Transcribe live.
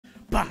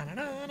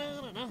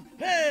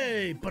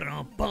Hey,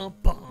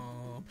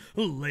 ba-dum-bum-bum.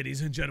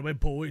 Ladies and gentlemen,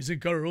 boys and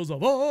girls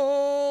of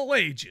all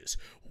ages,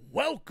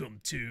 welcome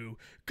to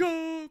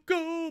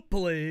Koco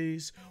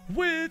Plays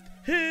with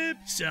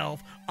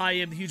himself. I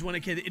am the huge one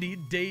kid, idiot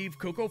Dave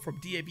Koco from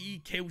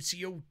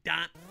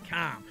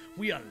DAVEKOCO.com.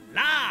 We are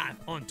live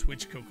on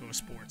Twitch Koco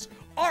Sports,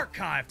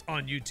 archived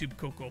on YouTube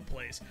Koco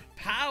Plays,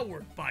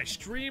 powered by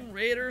Stream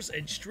Raiders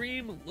and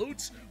Stream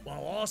Loots,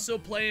 while also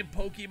playing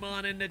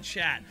Pokemon in the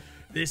chat.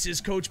 This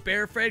is Coach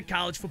Bearfred,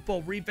 College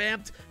Football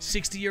Revamped,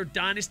 60-year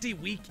Dynasty,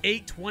 Week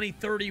 8,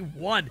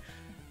 2031.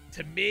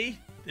 To me,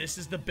 this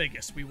is the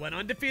biggest. We went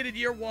undefeated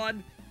year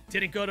 1,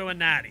 didn't go to a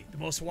natty. The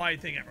most Hawaii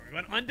thing ever. We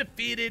went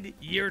undefeated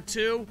year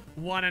 2,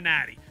 won a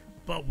natty.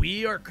 But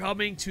we are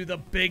coming to the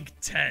Big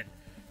Ten.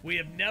 We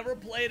have never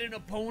played an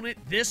opponent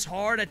this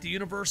hard at the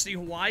University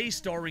of Hawaii,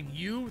 starring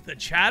you, the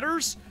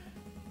chatters.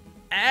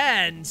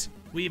 And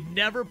we've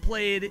never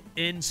played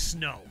in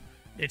snow.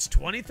 It's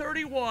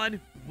 2031,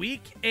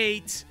 Week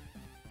 8,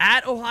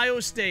 at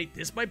Ohio State.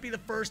 This might be the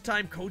first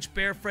time Coach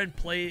Bearfriend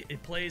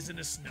plays in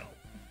the snow.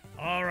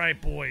 All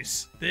right,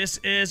 boys. This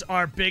is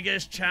our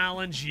biggest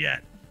challenge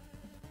yet.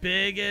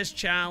 Biggest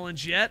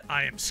challenge yet.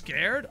 I am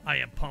scared. I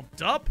am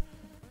pumped up.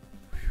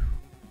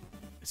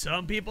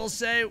 Some people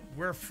say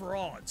we're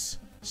frauds.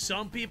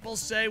 Some people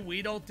say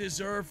we don't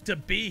deserve to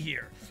be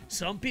here.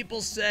 Some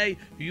people say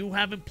you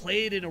haven't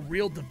played in a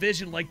real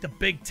division like the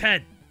Big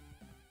Ten.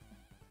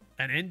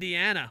 And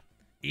Indiana,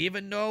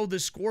 even though the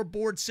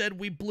scoreboard said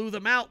we blew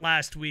them out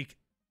last week,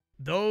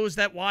 those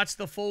that watched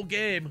the full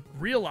game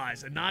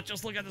realize, and not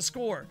just look at the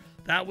score,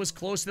 that was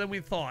closer than we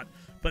thought.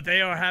 But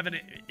they are having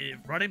a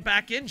running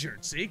back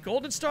injured. See,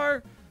 Golden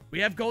Star, we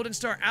have Golden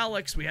Star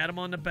Alex. We had him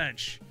on the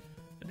bench.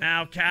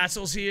 Now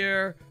Castle's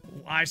here.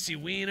 I see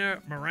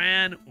Wiener,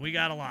 Moran. We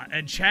got a lot.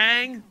 And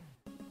Chang,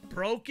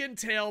 broken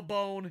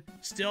tailbone,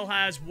 still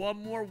has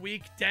one more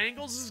week.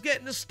 Dangles is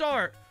getting the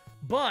start.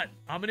 But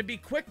I'm going to be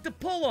quick to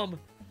pull him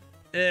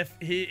if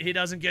he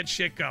doesn't get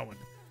shit going.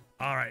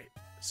 All right.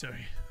 So,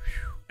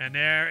 and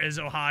there is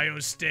Ohio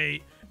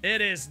State. It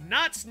is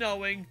not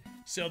snowing,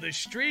 so the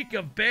streak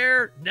of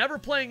Bear never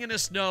playing in the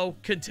snow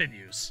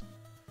continues.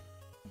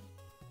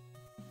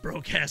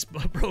 Broken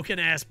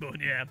ass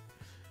bone, yeah.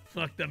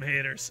 Fuck them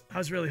haters. I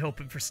was really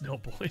hoping for snow,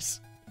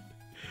 boys.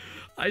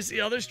 I see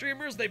other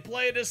streamers, they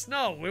play in the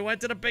snow. We went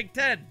to the Big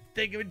Ten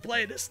thinking we'd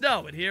play in the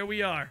snow, and here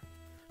we are.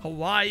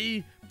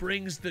 Hawaii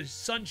brings the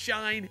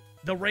sunshine,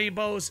 the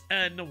rainbows,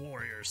 and the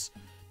Warriors.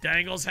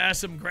 Dangles has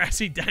some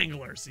grassy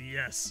danglers.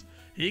 Yes.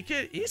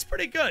 He's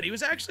pretty good. He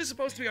was actually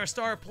supposed to be our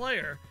star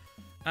player.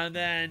 And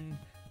then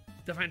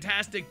the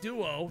fantastic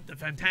duo, the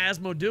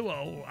Phantasmo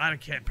duo, I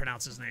can't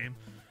pronounce his name.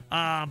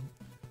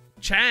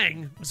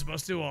 Chang was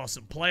supposed to also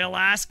play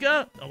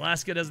Alaska.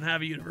 Alaska doesn't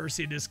have a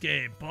university in this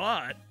game,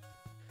 but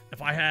if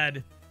I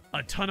had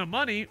a ton of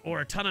money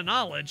or a ton of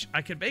knowledge,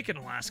 I could make an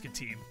Alaska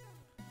team.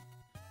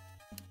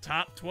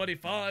 Top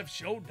 25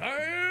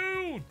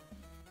 showdown!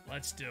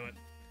 Let's do it.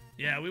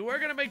 Yeah, we were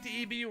going to make the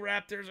EBU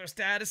Raptors our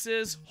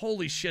statuses.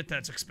 Holy shit,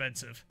 that's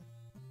expensive.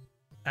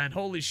 And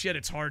holy shit,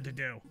 it's hard to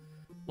do.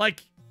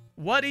 Like,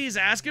 what he's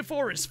asking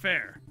for is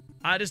fair.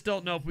 I just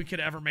don't know if we could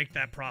ever make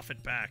that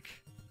profit back.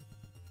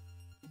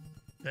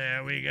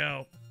 There we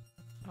go.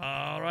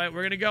 All right,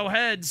 we're going to go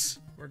heads.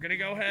 We're going to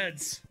go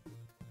heads.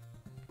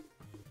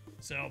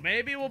 So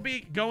maybe we'll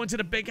be going to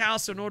the big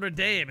house in Notre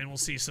Dame and we'll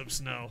see some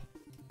snow.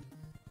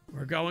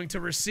 We're going to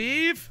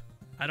receive.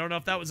 I don't know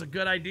if that was a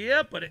good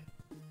idea, but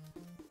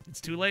it's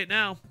too late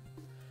now.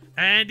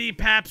 Andy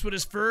Paps with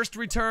his first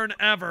return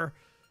ever.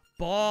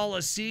 Ball,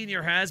 a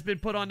senior, has been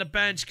put on the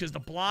bench because the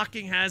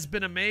blocking has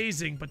been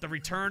amazing, but the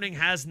returning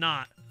has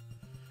not.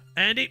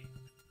 Andy.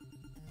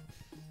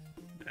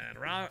 And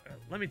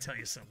let me tell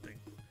you something.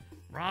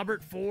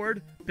 Robert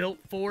Ford, built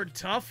Ford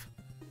tough.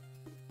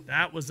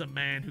 That was a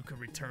man who could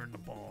return the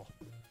ball.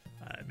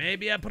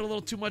 Maybe I put a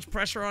little too much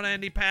pressure on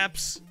Andy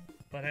Paps,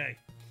 but hey.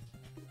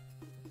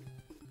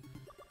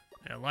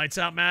 Yeah, lights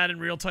out Madden,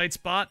 real tight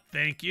spot.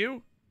 Thank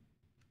you.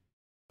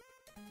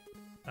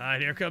 All right,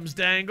 here comes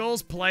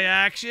Dangles. Play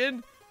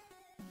action.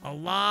 A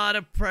lot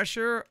of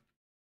pressure.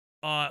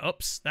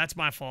 Oops, that's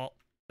my fault.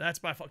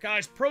 That's my fault.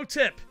 Guys, pro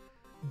tip.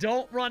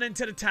 Don't run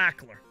into the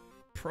tackler.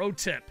 Pro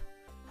tip.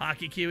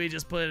 Hockey Kiwi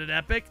just put it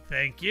epic.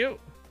 Thank you.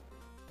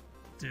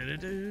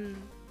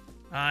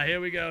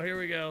 Here we go. Here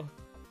we go.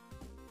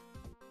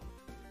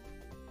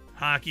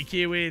 Hockey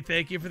Kiwi,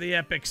 thank you for the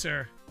epic,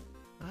 sir.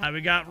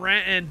 We got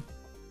Ranton.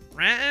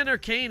 Ranton or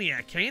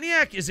Kaniak?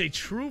 Kaniak is a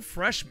true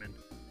freshman,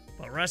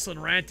 but Wrestling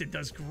Ranton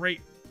does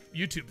great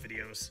YouTube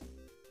videos.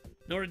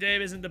 Notre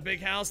Dame isn't the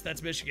big house.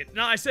 That's Michigan.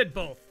 No, I said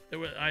both.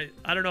 I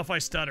don't know if I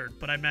stuttered,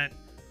 but I meant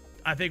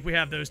I think we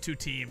have those two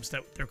teams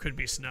that there could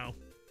be snow.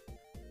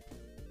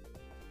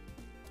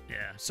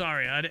 Yeah,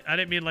 sorry. I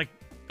didn't mean like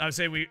I would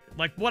say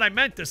like what I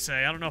meant to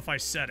say. I don't know if I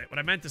said it. What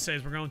I meant to say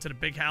is we're going to the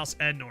big house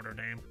and Notre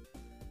Dame.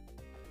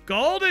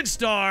 Golden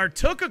Star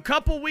took a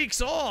couple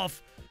weeks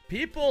off.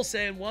 People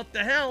saying, what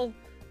the hell?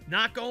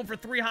 Not going for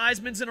 3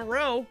 Heismans in a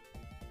row.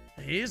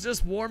 He's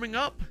just warming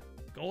up.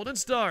 Golden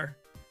Star.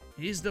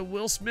 He's the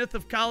Will Smith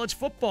of college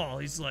football.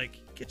 He's like,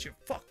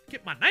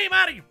 get my name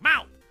out of your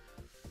mouth.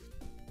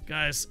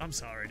 Guys, I'm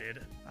sorry,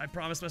 dude. I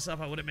promised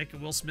myself I wouldn't make a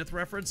Will Smith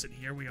reference, and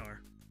here we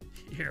are.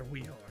 Here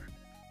we are.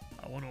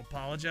 I want to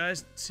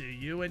apologize to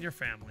you and your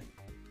family.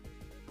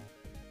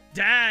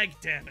 Dag,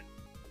 damn it.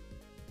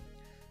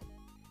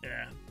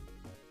 Yeah.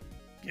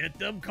 Get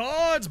them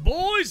cards,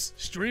 boys.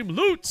 Stream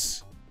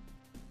loots.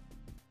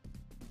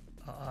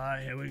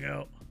 Here we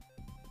go.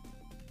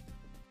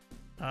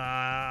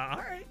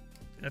 Alright.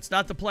 That's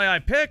not the play I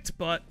picked,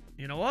 but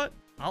you know what?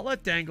 I'll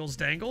let Dangles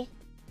dangle.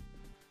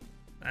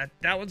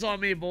 That one's on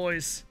me,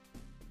 boys.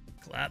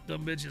 Clap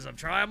them bitches. I'm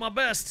trying my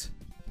best.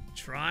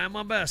 Trying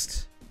my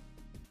best.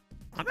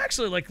 I'm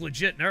actually, like,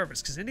 legit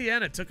nervous, because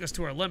Indiana took us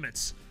to our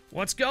limits.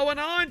 What's going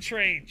on,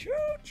 train?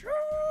 Choo-choo!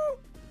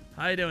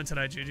 How you doing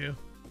tonight, Juju?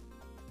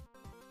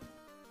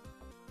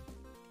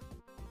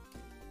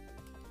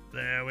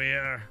 There we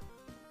are.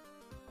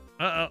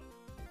 Uh-oh.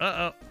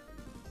 Uh-oh.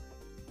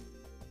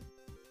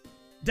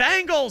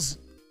 Dangles!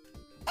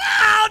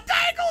 Oh,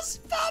 Dangles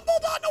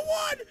fumbled on the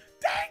one!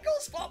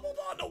 Dangles fumbled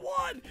on the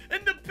one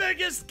in the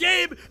biggest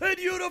game in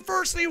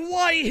University of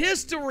Hawaii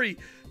history!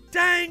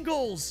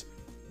 Dangles!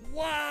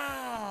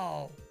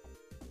 Wow!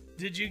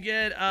 Did you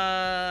get,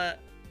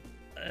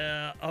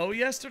 O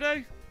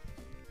yesterday?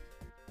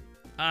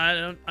 I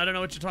don't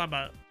know what you're talking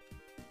about.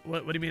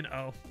 What do you mean,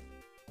 O?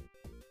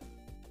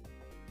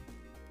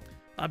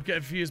 I'm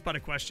confused by the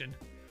question.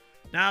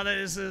 Now that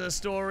this is a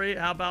story,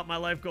 how about my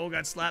life goal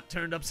got slapped,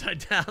 turned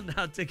upside down?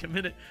 Now take a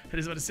minute. I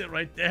just want to sit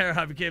right there.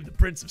 I became the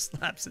Prince of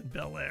Slaps in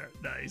Bel Air.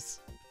 Nice.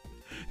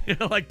 You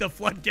know, like the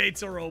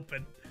floodgates are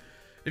open.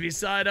 If you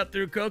sign up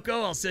through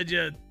Koco, I'll send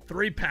you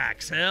 3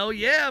 packs. Hell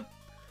yeah.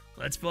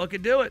 Let's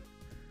fucking do it.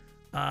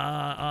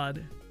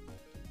 Odd.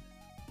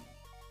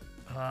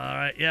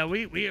 Alright, yeah,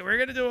 we're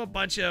gonna do a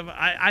bunch of...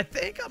 I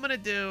think I'm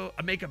gonna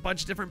make a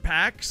bunch of different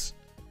packs.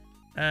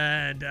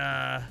 And,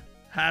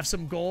 have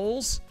some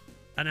goals.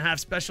 And have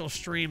special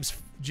streams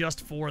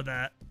just for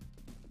that.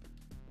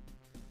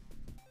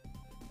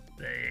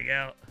 There you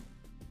go.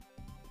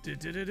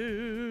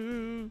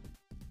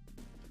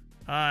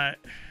 Alright.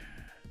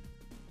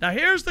 Now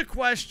here's the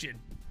question.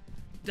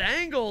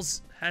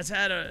 Dangles has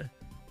had a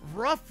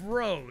rough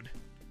road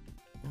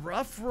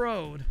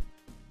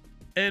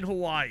in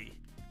Hawaii.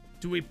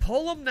 Do we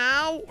pull him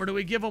now, or do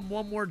we give him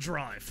one more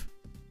drive?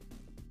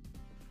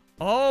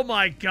 Oh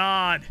my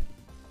god.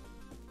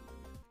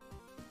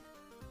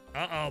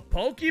 Uh-oh,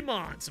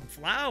 Pokemon, some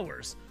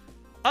flowers.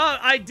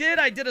 I did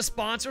a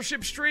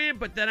sponsorship stream,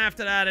 but then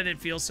after that, I didn't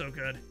feel so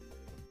good.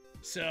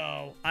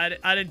 So, I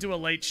didn't do a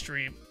late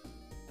stream.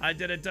 I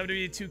did a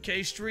WWE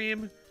 2K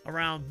stream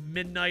around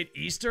midnight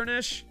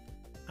Eastern-ish,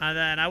 and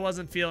then I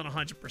wasn't feeling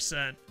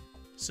 100%.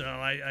 So,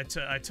 I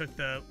took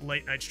the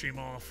late night stream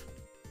off.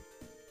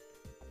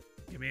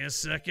 Give me a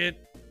second.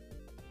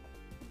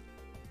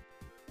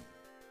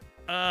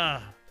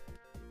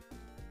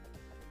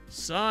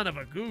 Son of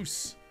a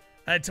goose.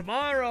 And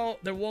tomorrow,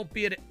 there won't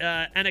be an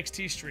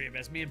NXT stream,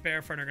 as me and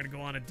Bearfriend are going to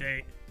go on a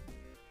date.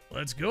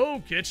 Let's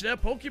go, catch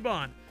that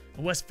Pokemon.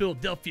 West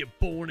Philadelphia,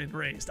 born and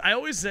raised. I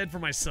always said for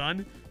my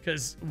son,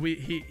 because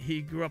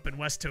he grew up in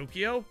West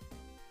Tokyo.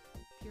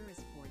 Pure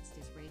Sports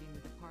is rating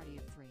with a party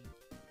of 3.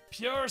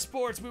 Pure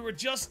Sports, we were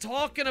just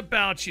talking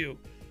about you.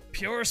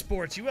 Pure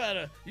Sports, you had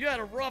a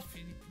rough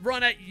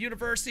run at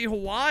University of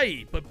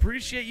Hawaii, but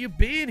appreciate you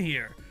being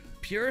here.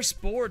 Pure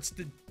Sports,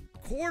 the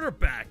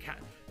quarterback.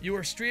 You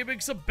were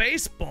streaming some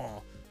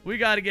baseball. We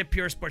got to get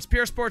Pure Sports.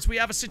 Pure Sports, we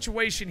have a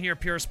situation here,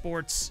 Pure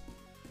Sports.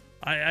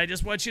 I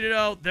just want you to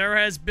know, there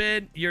has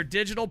been, your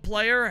digital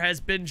player has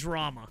been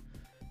drama.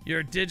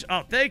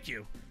 Oh, thank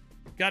you.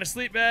 Gotta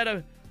sleep,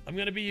 man. I'm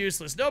gonna be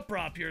useless. No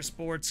problem, Pure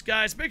Sports.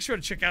 Guys, make sure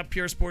to check out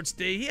Pure Sports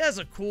D. He has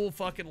a cool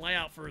fucking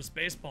layout for his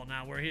baseball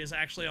now, where he is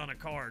actually on a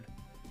card.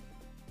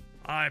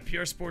 Alright,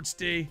 Pure Sports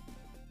D.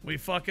 We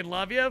fucking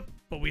love you,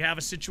 but we have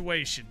a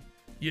situation.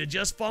 You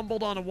just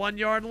fumbled on a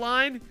 1-yard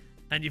line,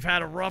 and you've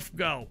had a rough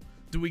go.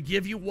 Do we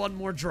give you one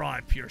more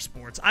drive, Pure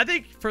Sports? I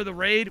think for the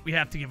raid, we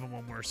have to give him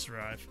one more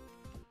drive.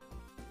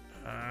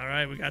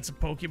 Alright, we got some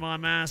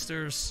Pokemon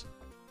Masters.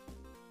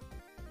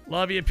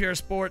 Love you, Pure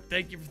Sport.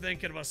 Thank you for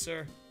thinking of us,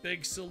 sir.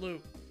 Big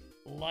salute.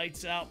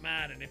 Lights out,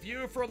 Madden. If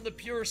you're from the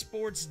Pure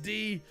Sports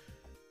D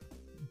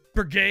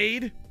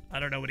Brigade, I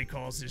don't know what he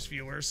calls his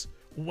viewers,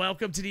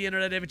 welcome to the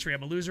Internet Infantry.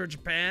 I'm a loser in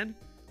Japan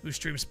who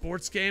streams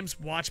sports games,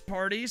 watch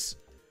parties,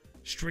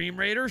 stream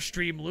raiders,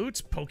 stream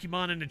loots,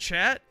 Pokemon in the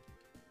chat.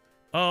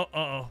 Oh,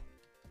 uh-oh.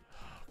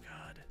 Oh,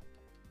 God.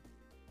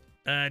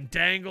 And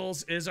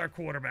Dangles is our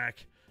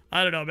quarterback.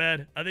 I don't know,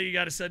 man. I think you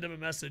got to send him a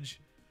message.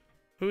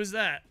 Who is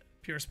that?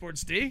 Pure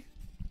Sports D?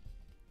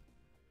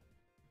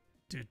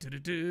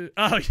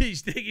 Oh, you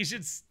think you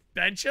should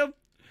bench him?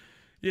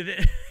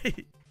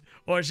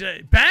 Or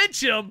should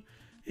bench him?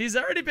 He's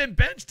already been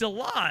benched a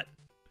lot.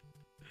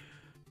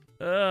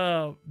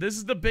 Oh, this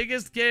is the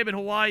biggest game in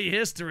Hawaii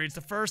history. It's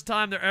the first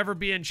time they're ever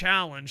being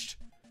challenged.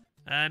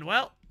 And,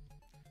 well,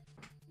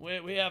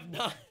 we have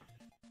not...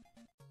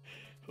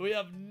 We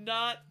have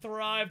not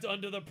thrived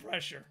under the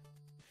pressure.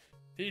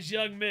 He's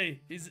young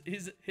me. He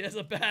has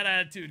a bad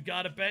attitude.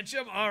 Gotta bench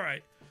him?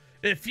 Alright.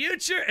 If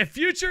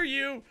future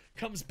you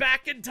comes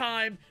back in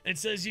time and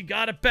says you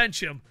gotta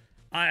bench him,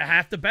 I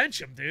have to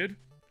bench him, dude.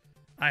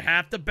 I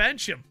have to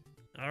bench him.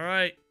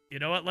 Alright. You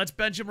know what? Let's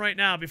bench him right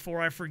now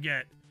before I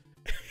forget.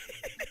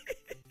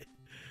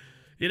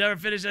 You never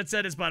finished that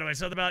sentence, by the way.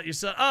 Something about your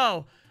son.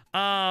 Oh,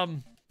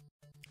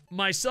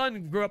 my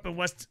son grew up in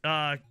West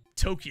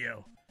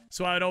Tokyo.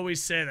 So I'd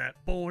always say that.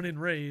 Born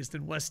and raised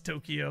in West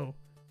Tokyo.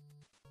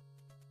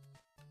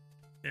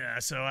 Yeah,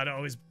 so I'd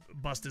always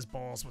bust his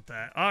balls with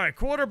that. All right,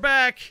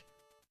 quarterback.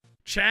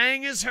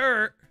 Chang is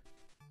hurt.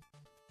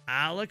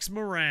 Alex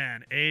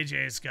Moran,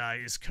 AJ's guy,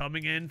 is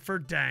coming in for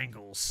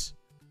Dangles.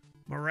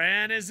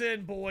 Moran is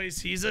in, boys.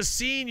 He's a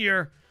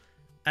senior,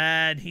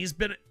 and he's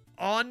been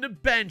on the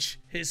bench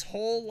his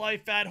whole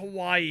life at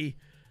Hawaii,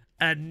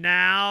 and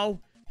now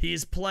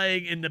he's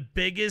playing in the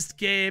biggest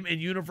game in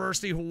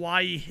University of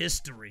Hawaii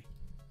history.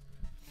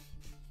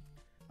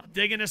 I'm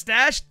digging a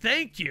stash.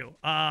 Thank you.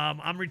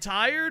 I'm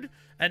retired,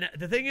 and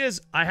the thing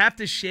is, I have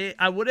to shave.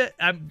 I would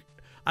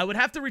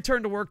have to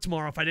return to work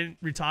tomorrow if I didn't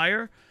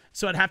retire,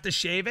 so I'd have to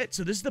shave it.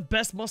 So this is the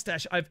best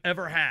mustache I've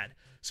ever had.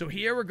 So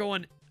here we're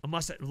going a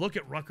mustache. Look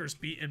at Rutgers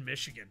beating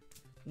Michigan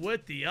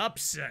with the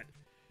upset.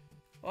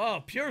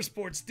 Oh, Pure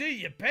Sports D,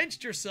 you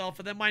benched yourself,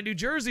 and then my New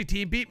Jersey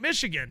team beat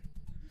Michigan.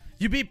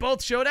 You beat both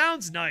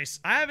showdowns?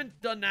 Nice. I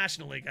haven't done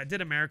National League. I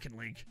did American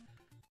League.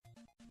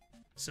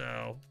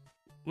 So,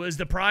 was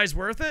the prize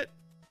worth it?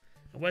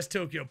 West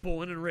Tokyo,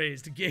 born and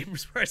raised. The game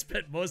was where I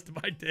spent most of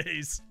my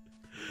days.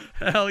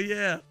 Hell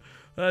yeah.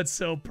 That's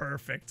so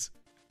perfect.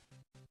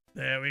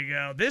 There we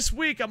go. This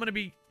week, I'm going to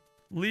be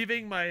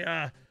leaving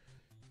my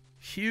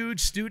huge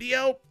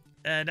studio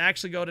and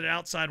actually go to the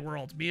outside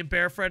world. Me and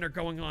Bear Friend are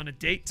going on a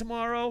date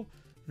tomorrow.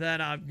 Then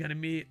I'm going to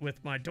meet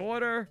with my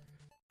daughter.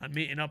 I'm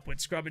meeting up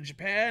with Scrub in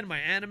Japan, my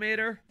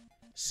animator.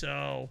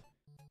 So,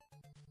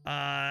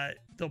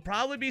 there'll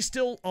probably be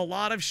still a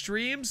lot of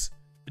streams,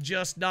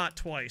 just not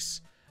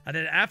twice. And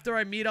then after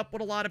I meet up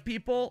with a lot of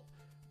people,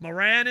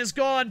 Moran is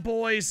gone,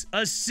 boys.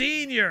 A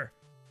senior.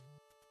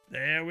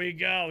 There we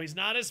go. He's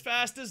not as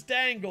fast as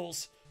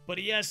Dangles, but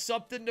he has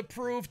something to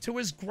prove to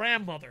his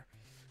grandmother.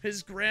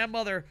 His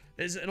grandmother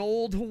is an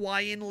old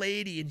Hawaiian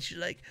lady, and she's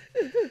like,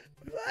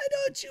 why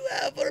don't you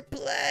ever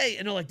play?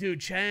 And they're like,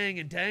 dude, Chang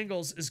and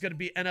Dangles is going to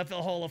be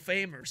NFL Hall of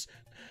Famers.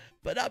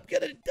 But I'm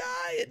going to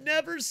die and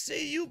never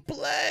see you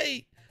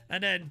play.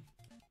 And then,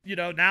 you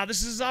know, now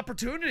this is his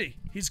opportunity.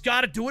 He's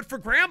got to do it for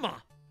grandma.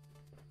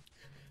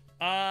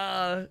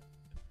 I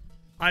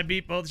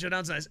beat both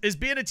showdowns. Nice. Is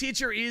being a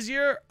teacher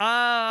easier?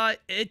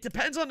 It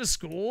depends on the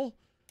school.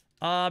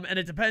 And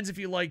it depends if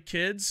you like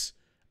kids.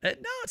 No,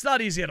 it's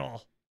not easy at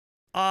all.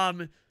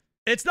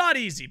 It's not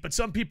easy, but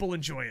some people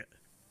enjoy it.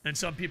 And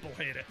some people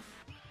hate it.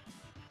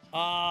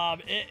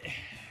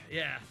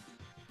 Yeah.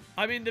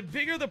 I mean, the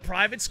bigger the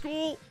private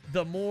school,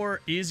 the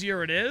more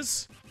easier it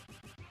is.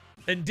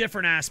 In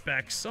different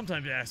aspects.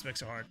 Sometimes the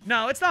aspects are hard.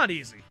 No, it's not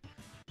easy.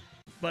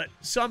 But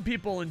some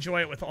people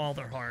enjoy it with all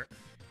their heart.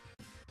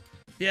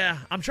 Yeah,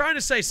 I'm trying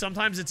to say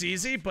sometimes it's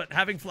easy, but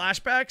having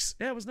flashbacks,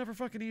 yeah, it was never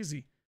fucking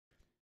easy.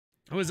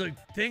 It was a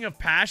thing of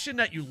passion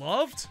that you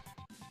loved,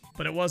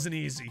 but it wasn't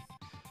easy.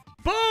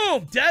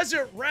 Boom!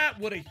 Desert Rat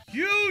with a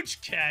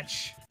huge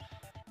catch.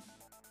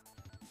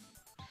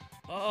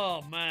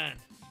 Oh, man.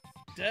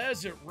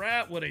 Desert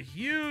Rat with a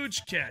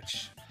huge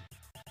catch.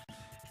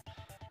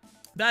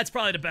 That's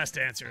probably the best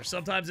answer.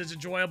 Sometimes it's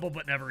enjoyable,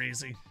 but never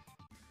easy.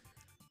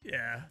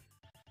 Yeah.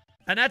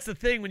 And that's the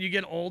thing when you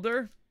get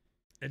older.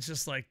 It's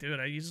just like, dude,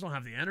 you just don't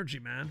have the energy,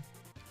 man.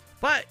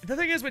 But the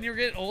thing is, when you're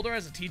getting older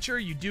as a teacher,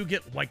 you do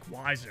get, like,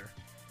 wiser.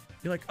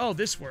 You're like, oh,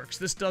 this works.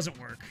 This doesn't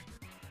work.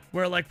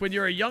 Where, like, when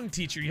you're a young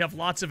teacher, you have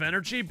lots of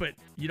energy, but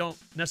you don't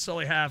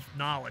necessarily have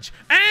knowledge.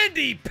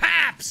 Andy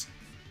Paps!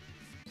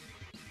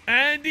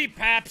 Andy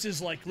Paps is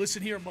like,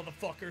 listen here,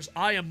 motherfuckers.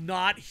 I am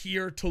not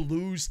here to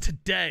lose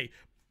today.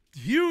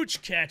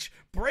 Huge catch.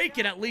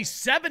 Breaking at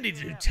least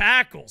 72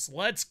 tackles.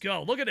 Let's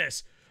go. Look at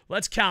this.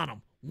 Let's count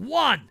them.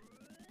 1.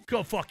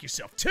 Go fuck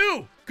yourself.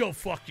 2. Go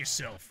fuck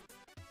yourself.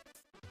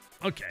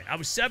 Okay, I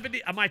was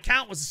 70. My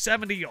count was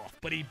 70 off,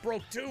 but he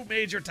broke 2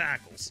 major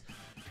tackles.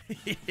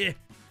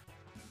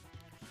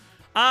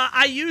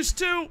 I used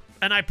to,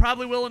 and I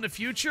probably will in the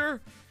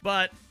future,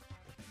 but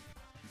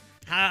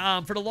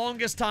for the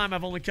longest time,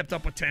 I've only kept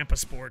up with Tampa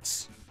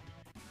sports.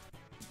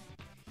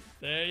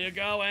 There you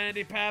go,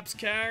 Andy Paps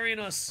carrying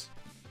us.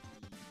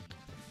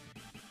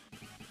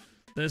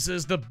 This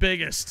is the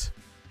biggest.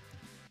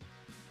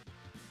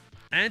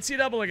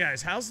 NCAA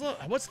guys,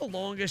 what's the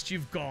longest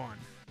you've gone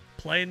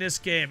playing this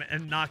game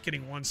and not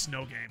getting one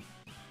snow game?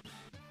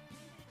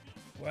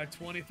 We're at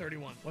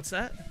 2031. What's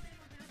that?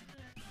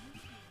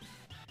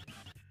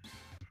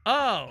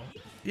 Oh,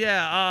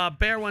 yeah,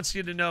 Bear wants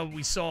you to know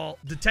we saw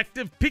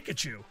Detective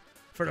Pikachu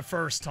for the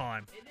first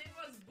time. And it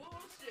was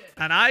bullshit.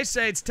 And I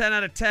say it's 10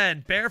 out of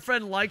 10. Bear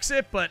Friend likes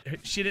it, but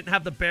she didn't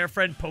have the Bear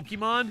Friend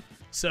Pokemon,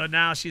 so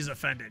now she's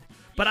offended.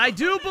 But I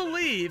do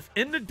believe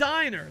in the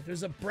diner,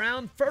 there's a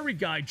brown furry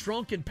guy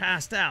drunk and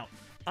passed out.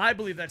 I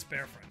believe that's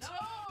Bear Friends. No!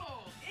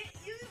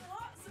 You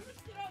lost so much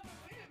shit out the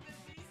way of it,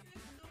 Mason.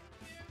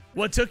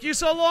 What took you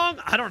so long?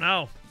 I don't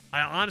know.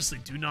 I honestly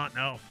do not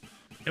know.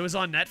 It was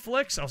on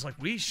Netflix. I was like,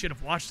 we should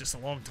have watched this a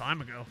long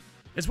time ago.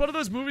 It's one of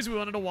those movies we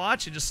wanted to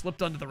watch and just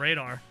slipped under the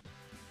radar.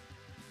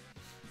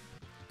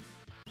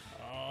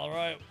 All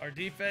right, our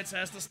defense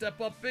has to step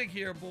up big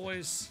here,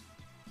 boys.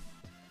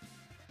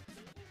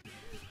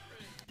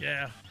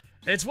 Yeah.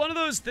 It's one of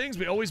those things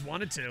we always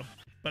wanted to.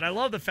 But I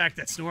love the fact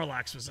that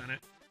Snorlax was in it.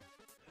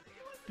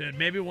 Dude,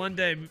 maybe one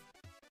day,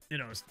 you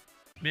know,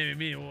 maybe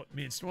me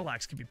and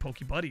Snorlax could be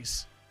Poke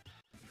Buddies.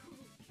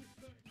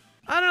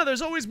 I don't know,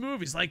 there's always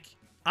movies. Like,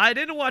 I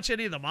didn't watch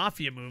any of the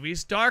Mafia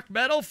movies. Dark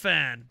Metal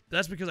fan.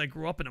 That's because I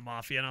grew up in a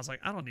Mafia, and I was like,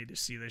 I don't need to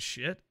see this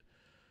shit.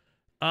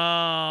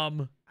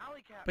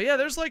 But yeah,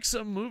 there's like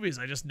some movies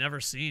I just never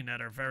seen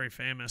that are very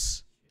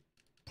famous.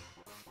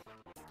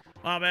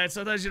 Oh man,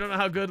 sometimes you don't know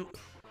how good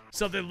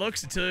something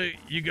looks until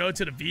you go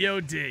to the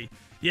VOD.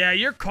 Yeah,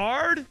 your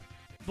card,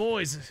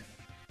 boys.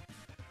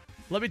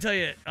 Let me tell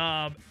you,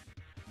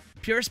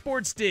 Pure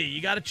Sports D,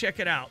 you got to check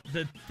it out.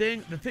 The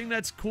thing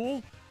that's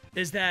cool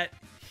is that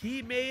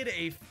he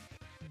made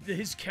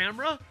his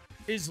camera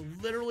is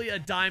literally a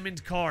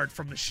diamond card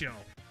from the show,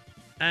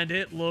 and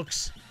it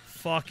looks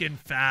fucking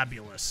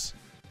fabulous.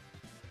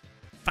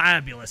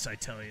 Fabulous, I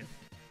tell you.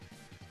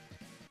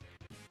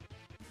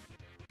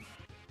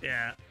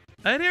 Yeah.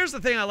 And here's the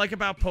thing I like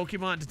about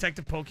Pokemon,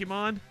 Detective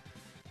Pokemon.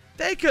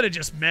 They could have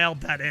just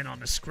mailed that in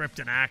on the script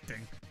and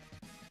acting.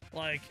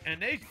 Like,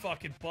 and they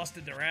fucking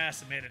busted their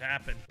ass and made it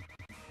happen.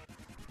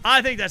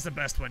 I think that's the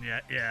best one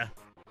yet, yeah.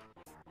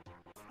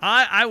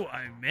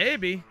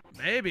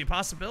 Maybe,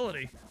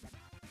 possibility.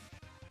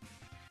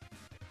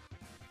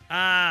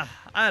 I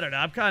don't know.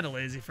 I'm kind of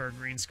lazy for a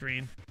green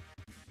screen.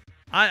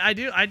 I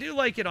do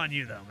like it on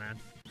you though, man.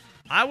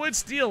 I would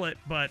steal it,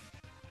 but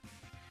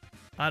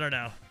I don't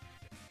know.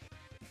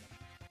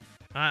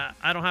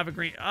 I don't have a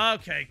green.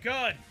 Okay,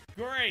 good,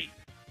 great.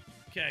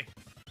 Okay,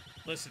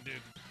 listen, dude.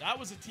 That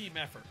was a team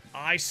effort.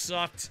 I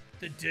sucked.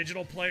 The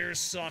digital players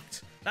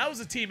sucked. That was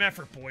a team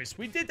effort, boys.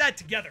 We did that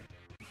together.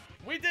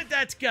 We did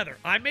that together.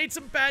 I made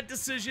some bad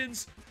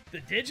decisions. The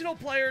digital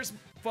players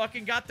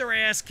fucking got their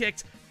ass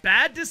kicked.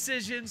 Bad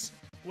decisions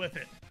with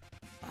it.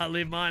 I'll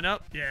leave mine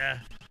up. Yeah.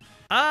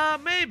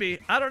 Maybe.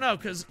 I don't know,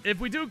 because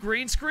if we do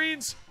green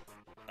screens,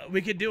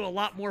 we could do a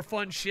lot more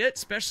fun shit,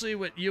 especially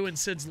with you and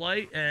Sid's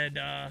Light and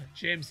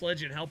James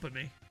Legend helping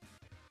me.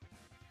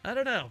 I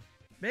don't know.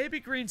 Maybe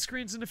green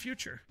screens in the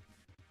future.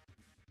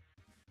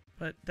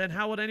 But then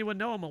how would anyone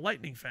know I'm a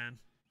Lightning fan?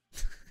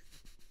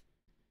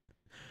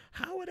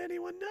 How would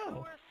anyone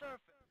know?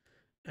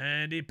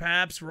 Andy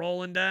Paps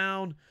rolling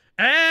down.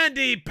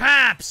 Andy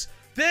Paps!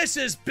 This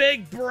is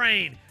big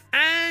brain.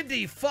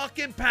 Andy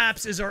fucking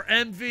Paps is our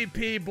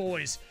MVP,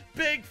 boys.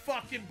 Big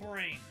fucking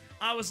brain.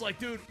 I was like,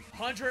 dude,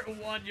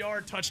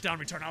 101-yard touchdown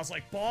return. I was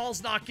like,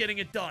 ball's not getting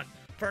it done.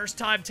 First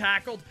time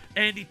tackled,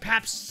 Andy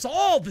Paps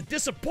saw the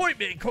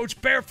disappointment in Coach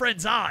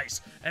Bearfriend's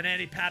eyes. And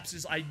Andy Paps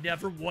is, I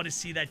never want to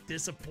see that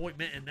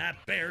disappointment in that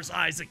Bear's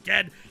eyes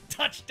again.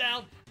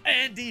 Touchdown,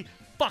 Andy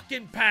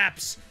fucking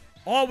Paps.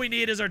 All we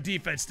need is our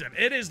defense team.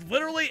 It is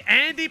literally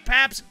Andy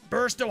Paps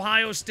burst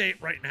Ohio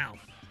State right now.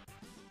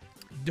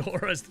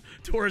 Dora's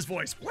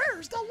voice.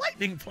 Where's the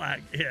lightning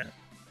flag? Yeah.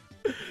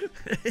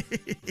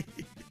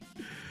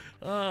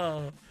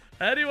 Oh,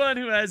 anyone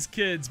who has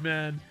kids,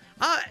 man.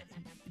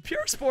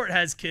 Pure Sport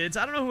has kids.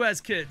 I don't know who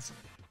has kids.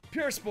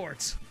 Pure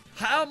Sports.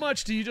 How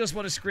much do you just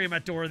want to scream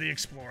at Dora the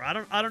Explorer?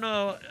 I don't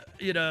know.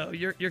 You know,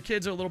 your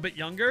kids are a little bit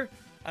younger.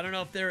 I don't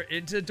know if they're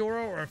into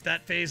Dora or if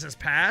that phase has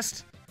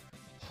passed.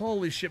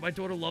 Holy shit, my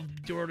daughter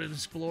loved Dora the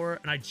Explorer,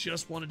 and I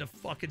just wanted to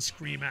fucking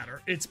scream at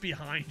her. It's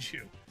behind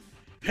you.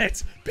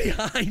 It's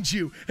behind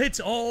you. It's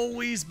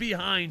always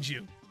behind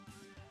you.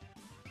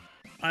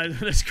 I'm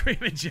gonna scream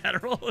in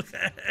general.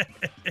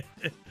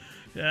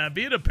 Yeah,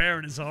 being a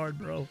parent is hard,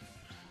 bro.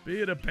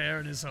 Being a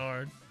parent is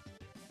hard.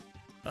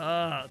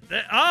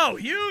 Oh,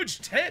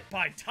 huge hit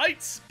by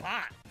Tight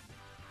Spot.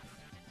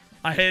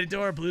 I hated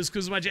Dora. Blue's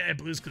Clues was my jam.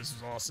 Blue's Clues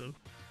was awesome.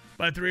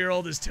 My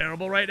 3-year-old is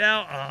terrible right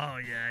now. Oh,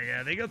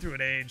 yeah. They go through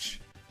an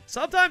age.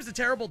 Sometimes the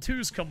terrible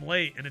 2s come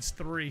late, and it's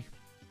 3.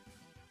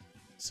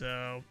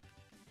 So,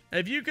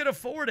 if you could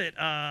afford it,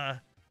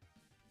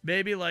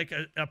 maybe like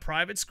a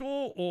private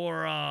school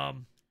or a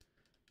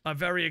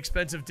very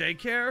expensive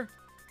daycare.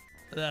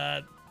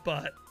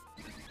 But,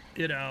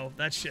 you know,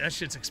 that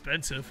shit's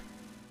expensive.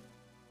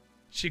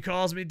 She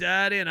calls me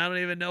daddy, and I don't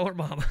even know her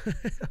mama.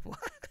 What?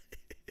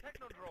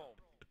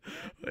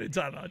 What are you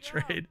talking about,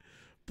 trade?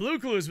 Blue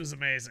Clues was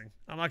amazing.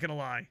 I'm not gonna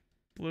lie.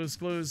 Blue's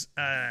Clues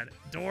and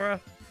Dora.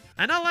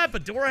 I know that,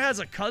 but Dora has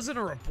a cousin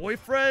or a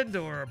boyfriend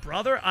or a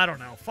brother. I don't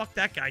know. Fuck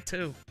that guy,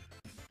 too.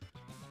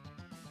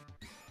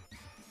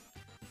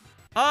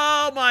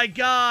 Oh, my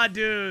God,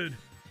 dude.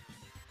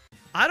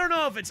 I don't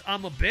know if it's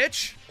I'm a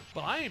bitch,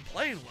 but I ain't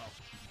playing well.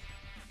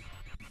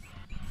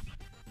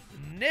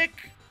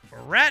 Nick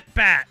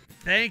Ratbat,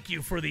 thank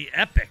you for the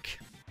epic.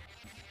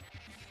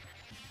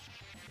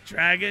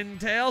 Dragon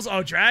Tales?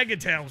 Oh, Dragon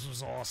Tales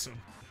was awesome.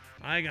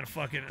 I'm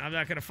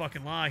not gonna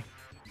fucking lie.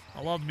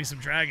 I loved me some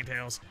Dragon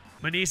Tales.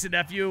 My niece and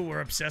nephew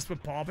were obsessed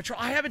with Paw Patrol.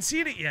 I haven't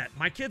seen it yet.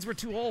 My kids were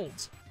too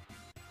old.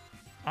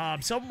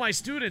 Some of my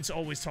students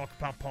always talk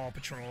about Paw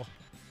Patrol.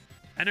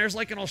 And there's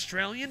like an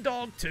Australian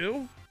dog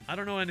too. I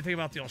don't know anything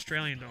about the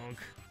Australian dog.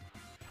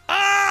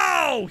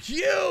 Oh,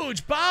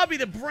 huge! Bobby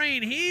the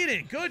Brain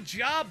Heaton. Good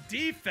job,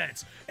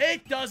 defense.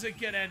 It doesn't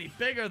get any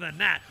bigger than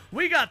that.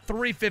 We got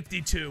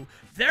 3:52.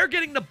 They're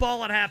getting the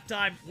ball at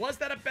halftime. Was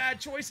that a bad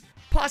choice?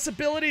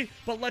 Possibility,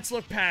 but let's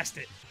look past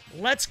it.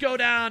 Let's go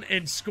down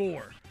and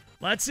score.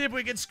 Let's see if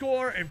we can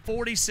score in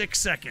 46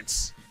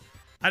 seconds.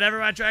 I never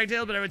watched Dragon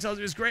Tales, but everyone tells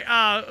me it was great.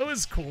 It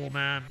was cool,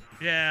 man.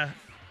 Yeah.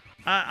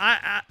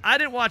 I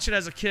didn't watch it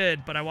as a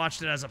kid, but I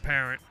watched it as a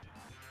parent.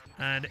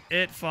 And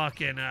it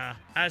fucking,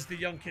 as the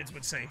young kids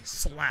would say,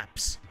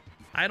 slaps.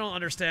 I don't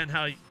understand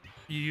how you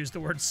use the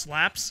word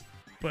slaps,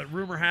 but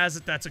rumor has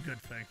it that's a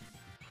good thing.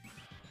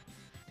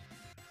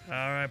 All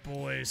right,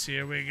 boys,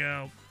 here we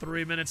go.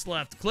 3 minutes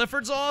left.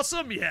 Clifford's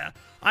awesome? Yeah.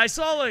 I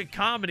saw, like,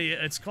 comedy.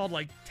 It's called,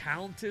 like,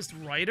 Talentist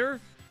Writer.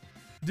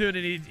 Dude,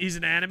 and he's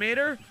an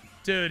animator.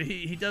 Dude,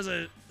 he does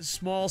a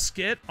small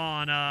skit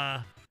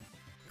on,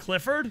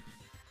 Clifford.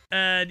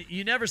 And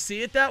you never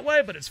see it that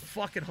way, but it's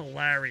fucking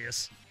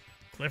hilarious.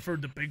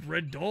 Clifford the Big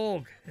Red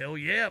Dog. Hell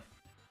yeah.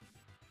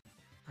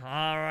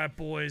 All right,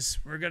 boys.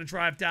 We're going to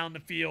drive down the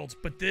field.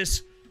 But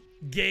this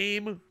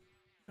game,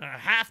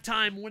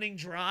 halftime winning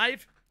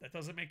drive, that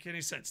doesn't make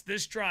any sense.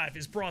 This drive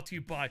is brought to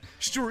you by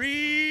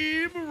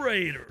Stream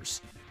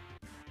Raiders.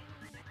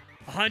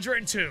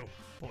 102.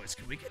 Boys,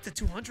 can we get to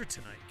 200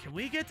 tonight? Can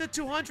we get to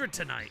 200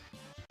 tonight?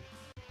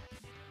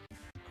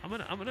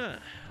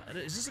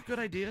 Is this a good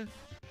idea?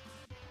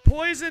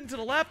 Poison to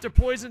the left or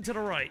poison to the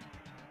right?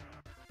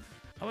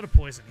 I'm gonna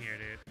poison here,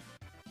 dude.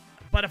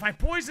 But if I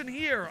poison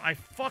here, I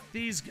fuck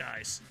these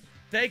guys.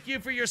 Thank you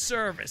for your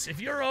service.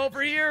 If you're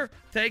over here,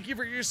 thank you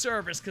for your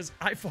service, because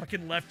I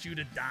fucking left you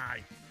to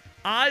die.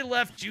 I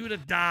left you to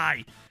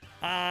die.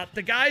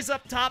 The guys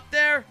up top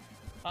there,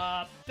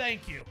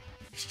 thank you.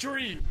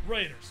 Stream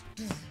Raiders.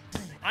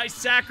 I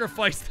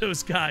sacrificed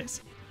those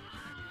guys.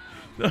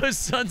 Those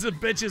sons of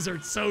bitches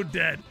are so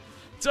dead.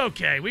 It's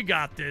okay, we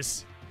got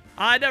this.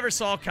 I never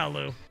saw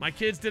Kalu. My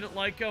kids didn't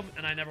like him,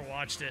 and I never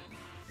watched it.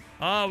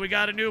 Oh, we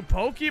got a new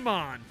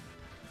Pokemon.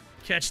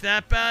 Catch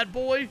that bad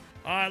boy.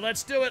 All right,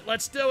 let's do it.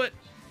 Let's do it.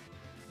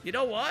 You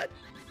know what?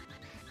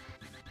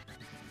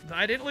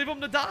 I didn't leave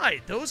them to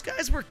die. Those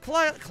guys were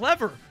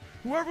clever.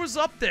 Whoever was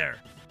up there.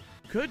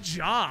 Good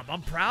job.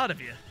 I'm proud of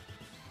you.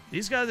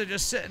 These guys are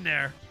just sitting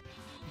there,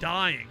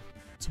 dying.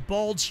 It's a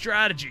bold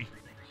strategy.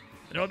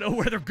 I don't know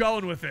where they're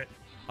going with it.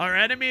 Our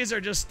enemies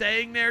are just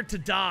staying there to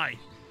die.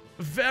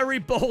 Very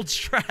bold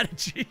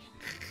strategy.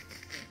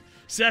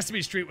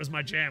 Sesame Street was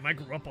my jam. I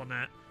grew up on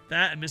that.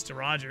 That and Mr.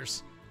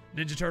 Rogers.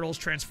 Ninja Turtles,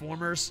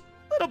 Transformers.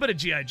 A little bit of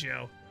G.I.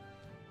 Joe.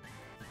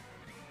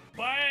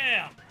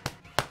 Bam!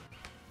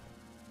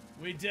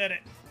 We did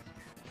it.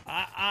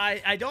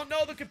 I don't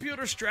know the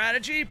computer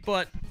strategy,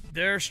 but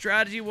their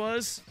strategy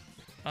was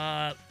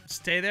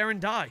stay there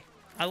and die.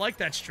 I like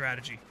that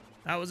strategy.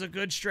 That was a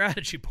good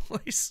strategy,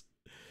 boys.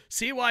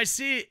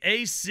 CYC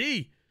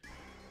AC.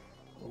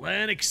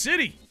 Atlantic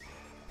City.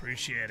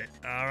 Appreciate it.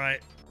 All right.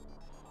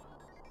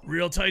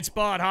 Real tight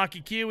spot. Hockey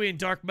Kiwi and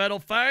Dark Metal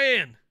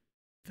Fan.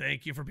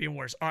 Thank you for being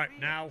worse. All right,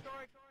 now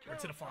we're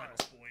to the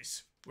finals,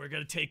 boys. We're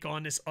going to take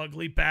on this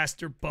ugly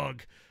bastard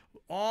bug.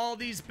 All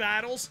these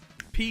battles,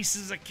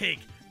 pieces of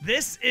cake.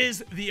 This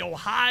is the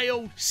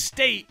Ohio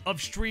State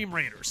of Stream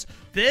Raiders.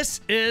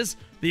 This is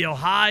the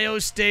Ohio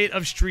State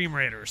of Stream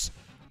Raiders.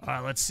 All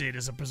right, let's see.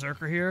 There's a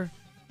Berserker here.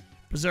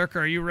 Berserker,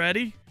 are you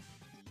ready?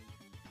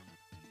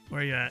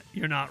 Where you at?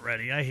 You're not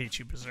ready. I hate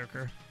you,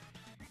 Berserker.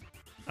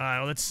 All right,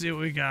 well, let's see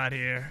what we got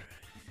here.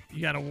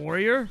 You got a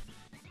warrior?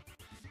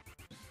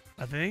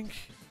 I think.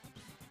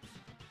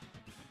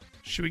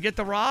 Should we get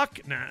the rock?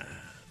 Nah,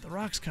 the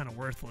rock's kind of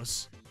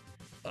worthless.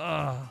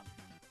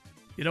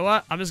 You know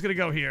what? I'm just going to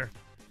go here.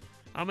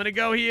 I'm going to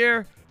go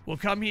here. We'll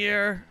come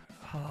here.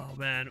 Oh,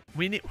 man.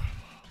 We need...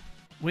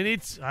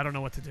 I don't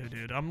know what to do,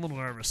 dude. I'm a little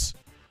nervous.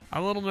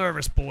 I'm a little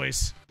nervous,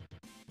 boys.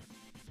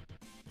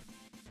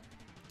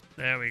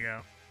 There we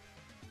go.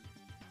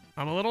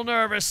 I'm a little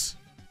nervous,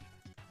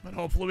 but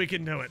hopefully we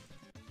can do it.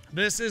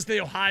 This is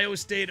the Ohio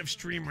State of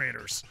Stream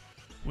Raiders.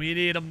 We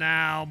need them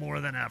now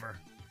more than ever.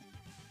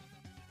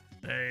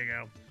 There you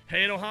go.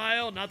 Hate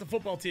Ohio, not the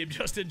football team,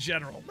 just in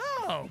general.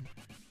 No.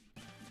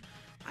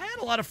 I had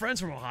a lot of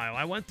friends from Ohio.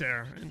 I went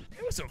there, and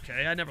it was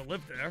okay. I never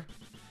lived there.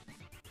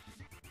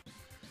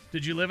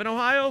 Did you live in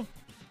Ohio?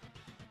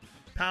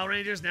 Power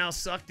Rangers now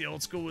suck. The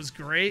old school was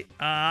great.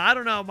 I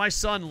don't know. My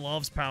son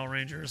loves Power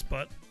Rangers,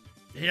 but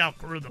he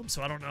outgrew them,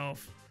 so I don't know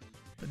if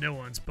the new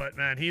ones. But,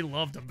 man, he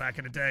loved them back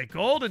in the day.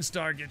 Golden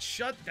Star gets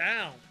shut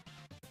down.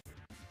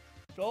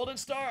 Golden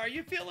Star, are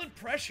you feeling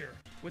pressure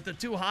with the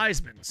two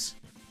Heismans?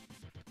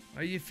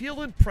 Are you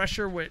feeling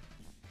pressure with...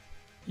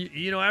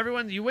 You know,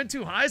 everyone, you win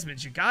two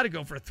Heismans. You got to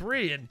go for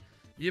 3, and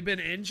you've been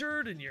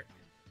injured, and you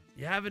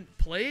haven't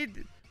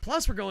played.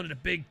 Plus, we're going into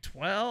Big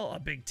 12, a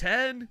Big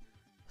 10.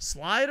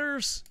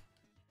 Sliders?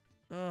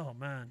 Oh,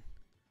 man.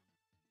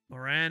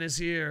 Moran is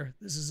here.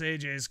 This is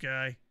AJ's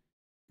guy.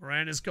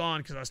 Moran is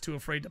gone because I was too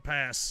afraid to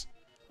pass.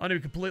 I'm going to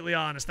be completely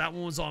honest. That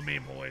one was on me,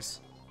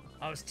 boys.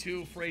 I was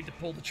too afraid to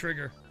pull the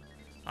trigger.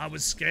 I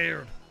was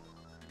scared.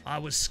 I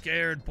was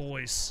scared,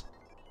 boys.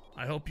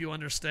 I hope you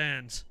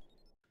understand.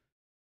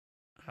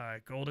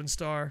 Alright, Golden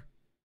Star.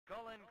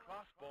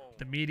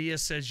 The media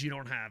says you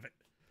don't have it.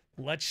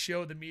 Let's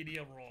show the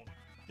media wrong.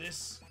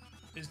 This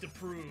is to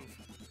prove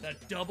that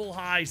double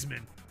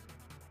Heisman.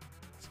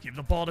 Let's give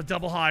the ball to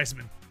double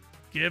Heisman.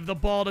 Give the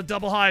ball to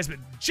double Heisman.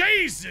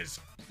 Jesus!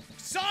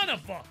 Son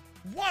of a...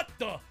 What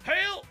the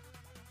hell?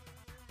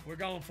 We're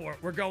going for it.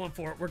 We're going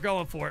for it. We're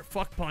going for it.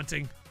 Fuck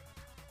punting.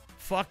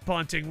 Fuck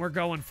punting. We're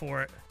going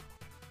for it.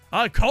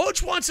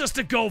 Coach wants us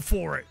to go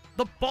for it.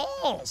 The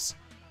balls.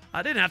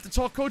 I didn't have to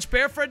talk Coach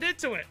Bearfriend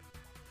into it.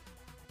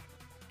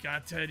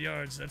 Got 10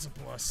 yards. That's a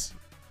plus.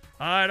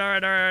 All right, all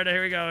right, all right.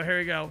 Here we go. Here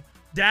we go.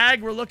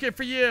 Dag, we're looking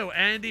for you.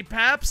 Andy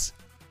Paps.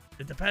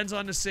 It depends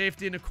on the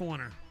safety in the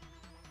corner.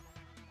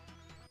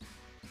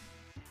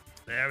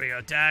 There we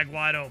go. Dag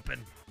wide open.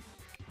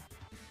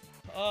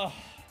 Oh,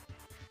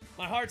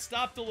 my heart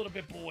stopped a little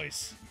bit,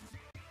 boys.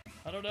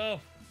 I don't know.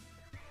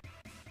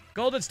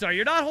 Golden Star,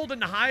 you're not holding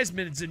the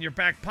Heisman's in your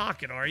back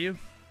pocket, are you?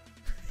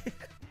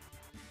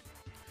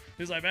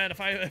 He's like, man, if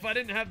I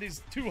didn't have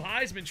these 2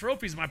 Heisman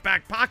trophies in my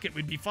back pocket,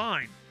 we'd be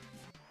fine.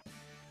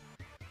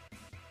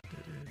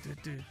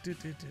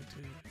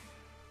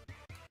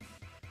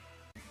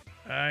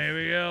 Alright, here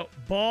we go.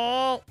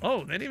 Ball.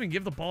 Oh, they didn't even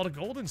give the ball to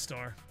Golden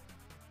Star.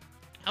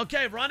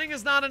 Okay, running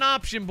is not an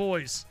option,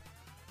 boys.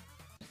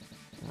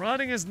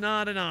 Running is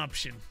not an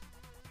option.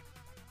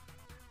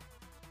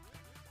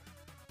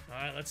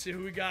 Alright, let's see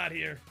who we got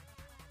here.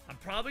 I'm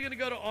probably going to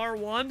go to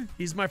R1.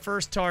 He's my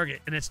first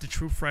target, and it's the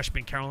true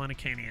freshman, Carolina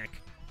Kaniak.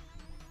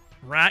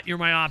 Rat, you're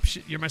my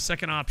option. You're my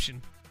second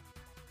option.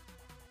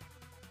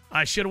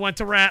 I should have went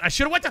to Rat. I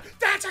should have went to...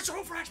 That's a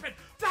true freshman!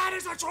 That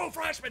is a true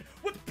freshman!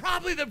 With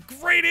probably the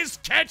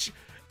greatest catch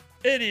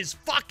in his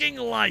fucking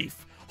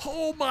life.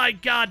 Oh my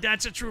God,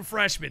 that's a true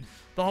freshman.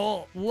 The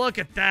whole... Look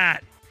at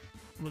that.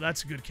 Well,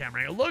 that's a good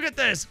camera angle. Look at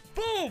this.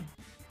 Boom!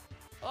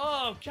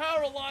 Oh,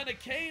 Carolina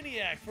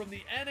Kaniak from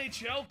the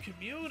NHL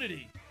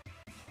community.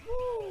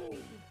 Woo!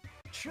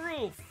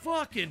 True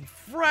fucking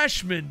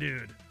freshman,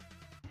 dude.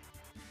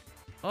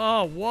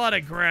 Oh, what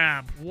a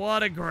grab.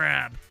 What a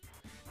grab.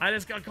 I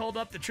just got called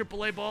up to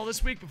AAA ball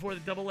this week before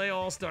the AA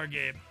All-Star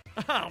game.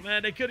 Oh,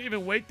 man, they couldn't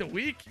even wait the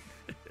week?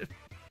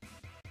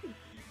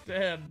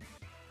 Damn.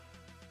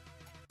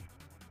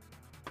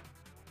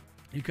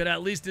 You could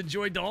at least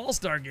enjoy the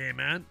All-Star game,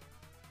 man.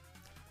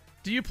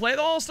 Do you play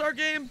the All-Star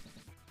game?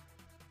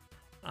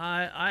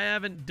 I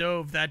haven't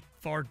dove that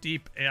far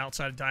deep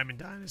outside of Diamond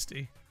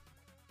Dynasty.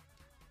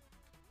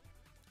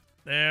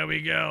 There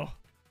we go.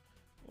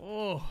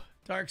 Oh,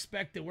 Dark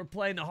Spectre, we're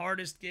playing the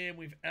hardest game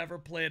we've ever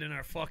played in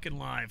our fucking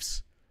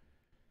lives.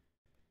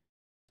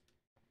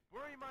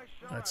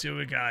 Let's see what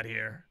we got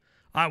here.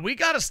 All right, we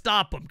got to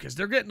stop them because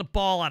they're getting the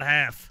ball at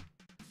half.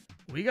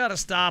 We got to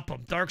stop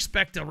them. Dark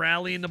Spectre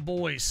rallying the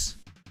boys.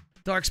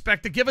 Dark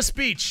Spectre, give a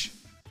speech.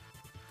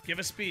 Give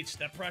a speech.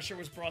 That pressure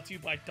was brought to you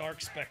by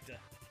Dark Spectre.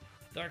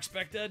 Dark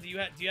Spectre, do you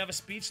have a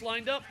speech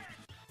lined up?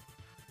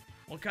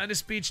 What kind of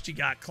speech do you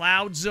got?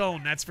 Cloud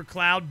Zone. That's for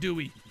Cloud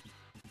Dewey.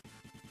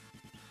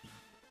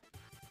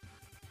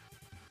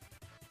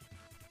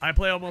 I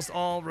play almost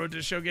all Road to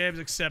the Show games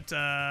except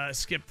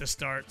skip the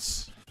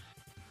starts.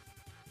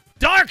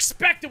 Dark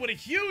Spectre with a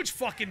huge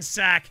fucking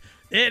sack.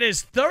 It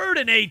is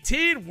 3rd and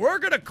 18. We're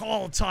going to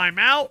call a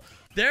timeout.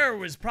 There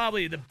was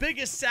probably the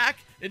biggest sack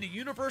in the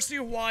University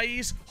of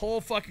Hawaii's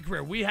whole fucking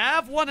career. We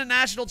have won a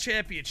national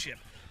championship,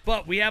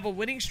 but we have a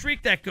winning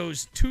streak that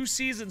goes 2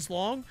 seasons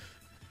long.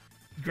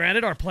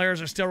 Granted, our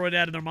players are still right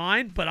out of their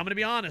mind, but I'm going to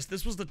be honest.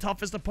 This was the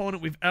toughest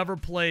opponent we've ever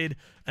played,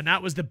 and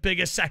that was the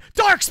biggest sack.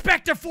 Dark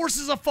Spectre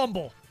forces a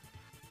fumble.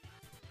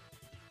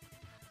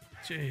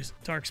 Jeez,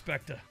 Dark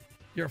Spectre.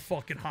 You're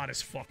fucking hot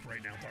as fuck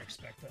right now, Dark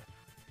Spectre.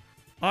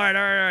 All right,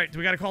 all right, all right. Do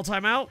we got to call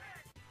timeout?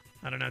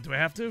 I don't know. Do I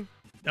have to?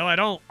 No, I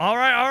don't. All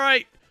right, all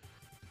right.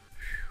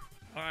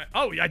 All right.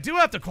 Oh, I do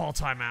have to call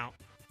timeout.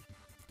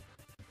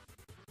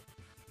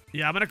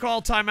 Yeah, I'm going to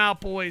call timeout,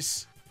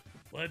 boys.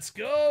 Let's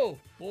go.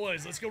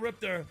 Boys, let's go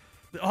rip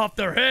off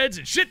their heads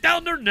and shit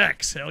down their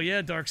necks. Hell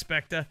yeah, Dark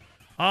Spectre.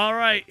 All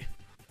right.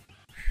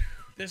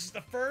 This is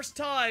the first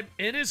time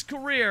in his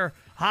career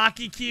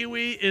Hockey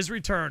Kiwi is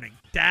returning.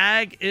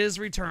 Dag is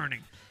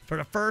returning for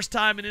the first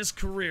time in his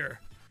career.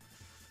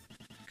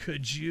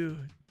 Could you,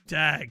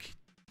 Dag,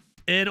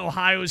 in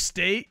Ohio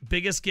State,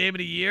 biggest game of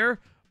the year,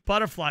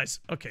 butterflies.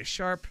 Okay,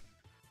 Sharp.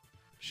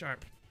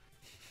 Sharp.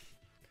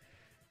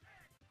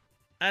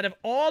 Out of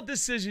all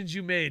decisions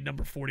you made,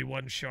 number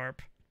 41,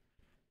 Sharp,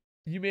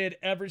 you made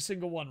every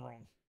single one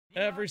wrong.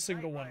 Every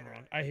single one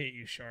wrong. I hate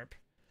you, Sharp.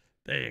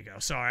 There you go.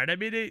 Sorry,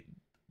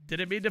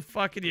 didn't mean to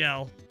fucking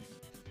yell.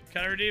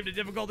 Can I redeem the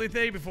difficulty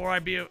thing before I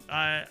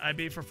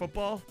be for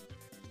football?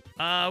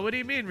 What do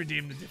you mean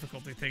redeem the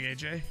difficulty thing,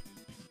 AJ?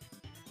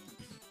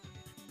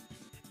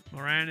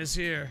 Moran is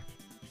here.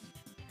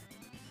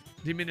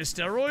 Do you mean the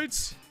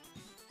steroids?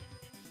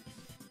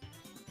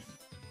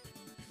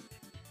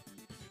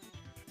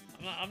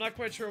 I'm not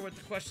quite sure what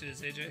the question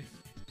is, AJ.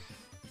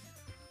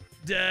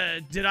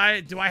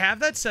 Do I have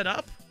that set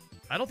up?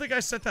 I don't think I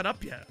set that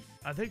up yet.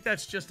 I think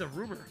that's just a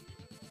rumor.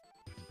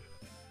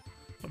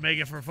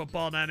 Omega for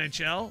football in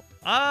NHL?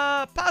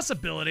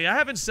 Possibility. I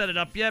haven't set it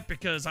up yet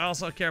because I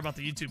also care about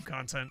the YouTube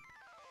content.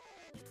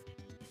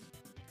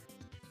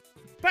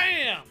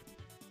 Bam!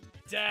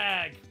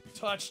 Dag.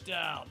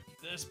 Touchdown.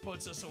 This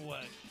puts us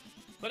away.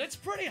 But it's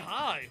pretty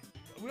high.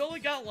 We only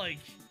got like...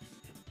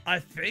 I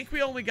think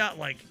we only got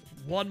like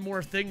one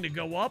more thing to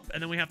go up,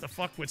 and then we have to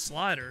fuck with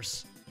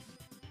sliders.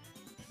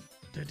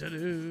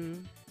 Da-da-doo.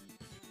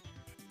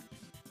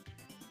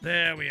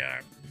 There we are.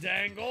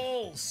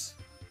 Dangles.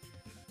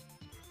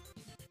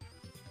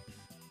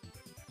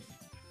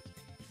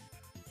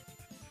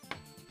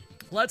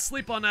 Let's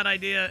sleep on that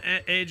idea,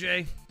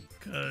 AJ,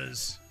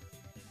 because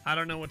I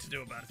don't know what to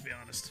do about it, to be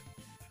honest.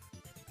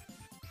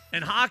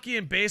 In hockey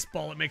and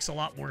baseball, it makes a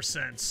lot more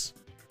sense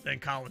than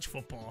college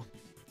football.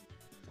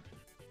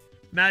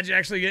 Imagine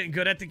actually getting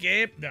good at the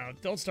game. No,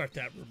 don't start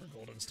that rumor,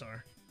 Golden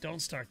Star.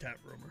 Don't start that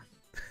rumor.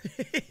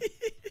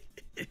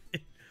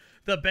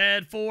 The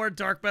Bad Four,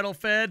 Dark Metal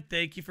Fed,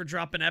 thank you for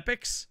dropping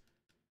epics.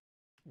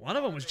 One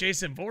of them was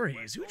Jason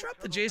Voorhees. Who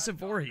dropped the Jason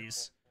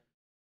Voorhees?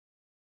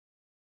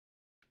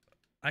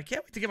 I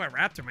can't wait to get my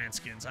Raptor Man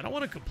skins. I don't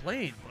want to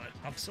complain, but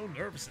I'm so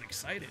nervous and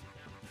excited.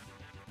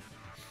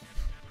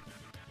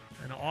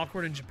 And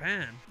awkward in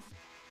Japan.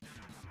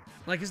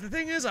 Like, 'cause the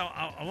thing is,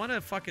 I want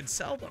to fucking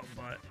sell them,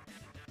 but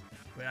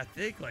I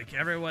think, like,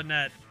 everyone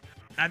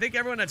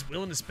that's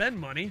willing to spend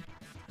money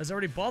has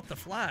already bought the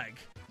flag.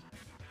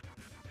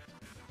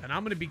 And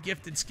I'm going to be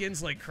gifted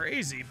skins like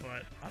crazy,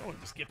 but I don't want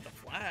to just gift a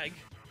flag.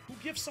 Who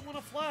gives someone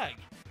a flag?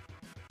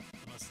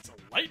 Unless it's a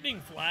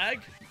lightning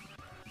flag.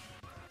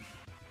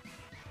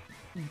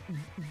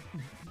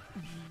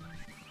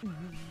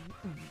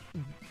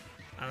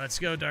 Let's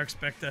go, Dark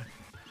Spectre.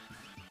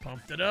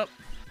 Pumped it up.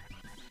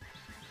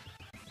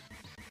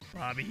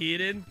 Bobby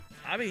Heenan.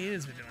 Bobby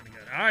Heenan's been doing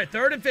good. All right,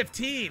 3rd and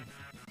 15.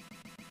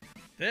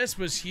 This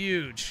was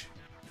huge.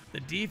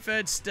 The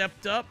defense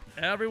stepped up.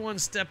 Everyone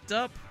stepped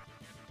up.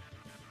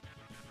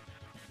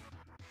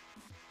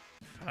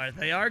 All right,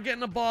 they are getting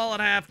the ball at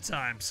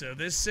halftime, so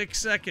this 6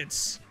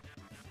 seconds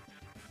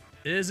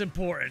is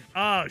important.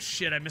 Oh,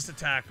 shit, I missed a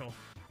tackle.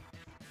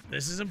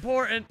 This is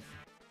important.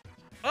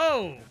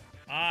 Oh, all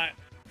right.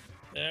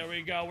 There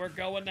we go. We're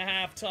going to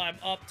halftime,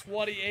 up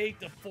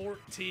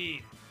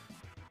 28-14.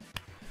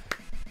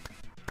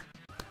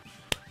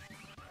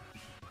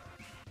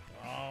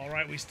 All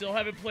right, we still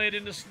haven't played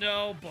in the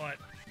snow, but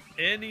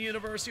in the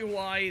University of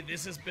Hawaii,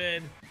 this has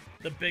been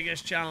the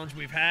biggest challenge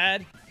we've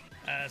had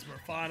as we're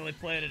finally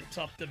playing in a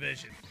tough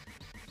division.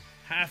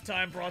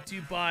 Halftime brought to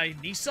you by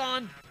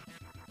Nissan.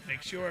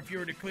 Make sure if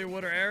you're in the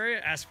Clearwater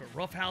area, ask for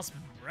Roughhouse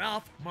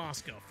Ralph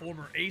Mosca,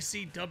 former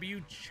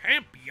ACW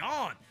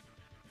champion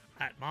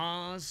at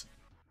Maz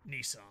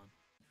Nissan.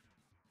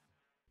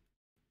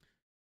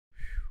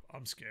 Whew,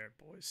 I'm scared,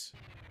 boys.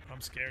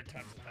 I'm scared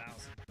times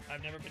 1,000.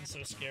 I've never been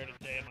so scared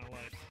a day in my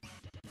life.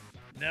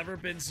 Never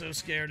been so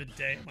scared a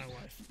day in my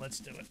life. Let's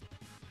do it.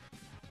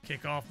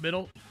 Kick off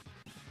middle.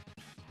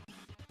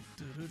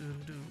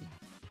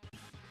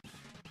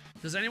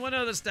 Does anyone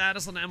know the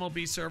status on the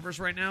MLB servers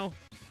right now?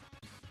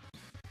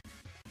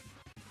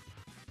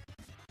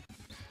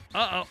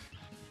 Uh-oh.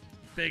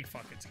 Big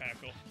fucking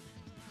tackle.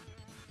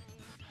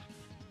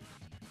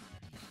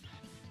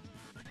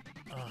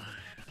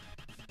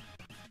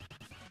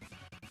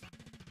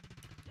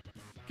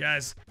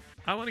 Guys,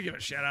 I want to give a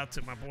shout out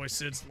to my boy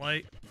Sid's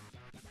Light.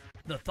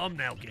 The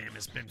thumbnail game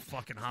has been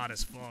fucking hot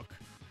as fuck.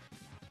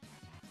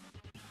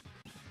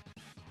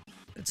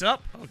 It's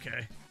up?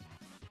 Okay.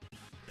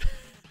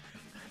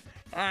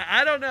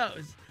 I don't know.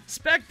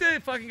 Spectre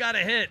fucking got a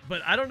hit,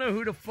 but I don't know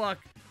who the fuck.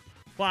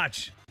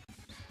 Watch.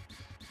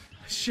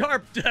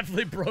 Sharp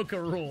definitely broke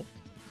a rule.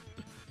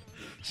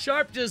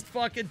 Sharp just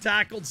fucking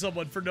tackled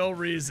someone for no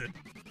reason.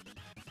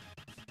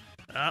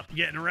 Up,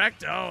 getting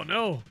wrecked? Oh,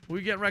 no. Who are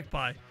you getting wrecked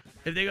by?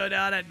 If they go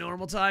down at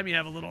normal time, you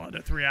have a little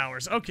under 3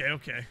 hours. Okay,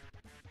 okay.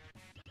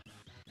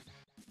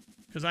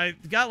 Because I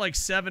got like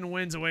 7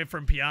 wins away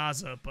from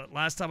Piazza, but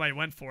last time I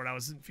went for it, I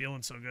wasn't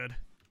feeling so good.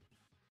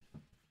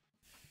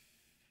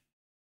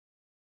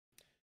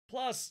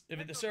 Plus,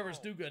 if the servers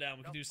do go down,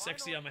 we can do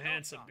Sexy I'm a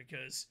Handsome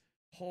because,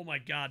 oh my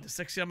god, the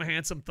Sexy I'm a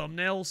Handsome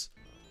thumbnails,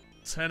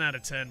 10 out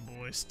of 10,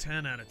 boys.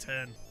 10 out of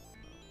 10.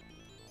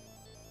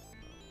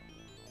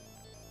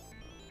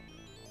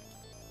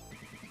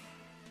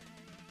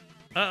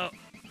 Uh-oh.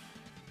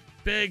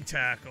 Big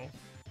tackle.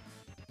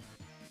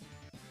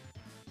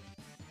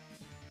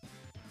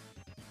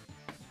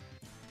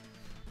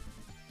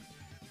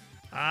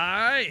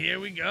 Alright, here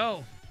we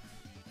go.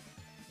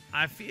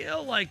 I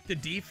feel like the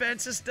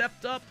defense has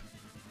stepped up.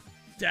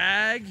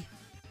 Dag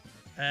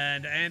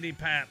and Andy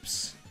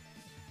Paps.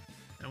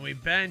 And we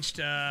benched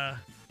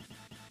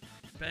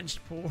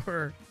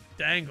poor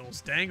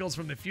Dangles. Dangles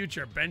from the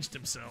future benched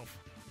himself.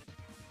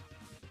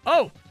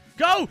 Oh,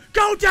 go!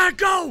 Go, Dad,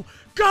 go!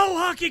 Go,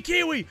 Hockey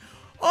Kiwi!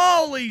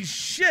 Holy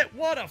shit,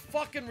 what a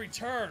fucking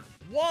return.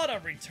 What a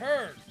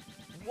return.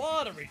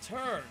 What a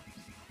return.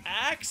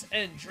 Axe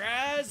and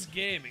Draz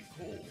Gaming.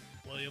 Cool.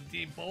 William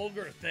D.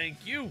 Bolger,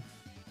 thank you.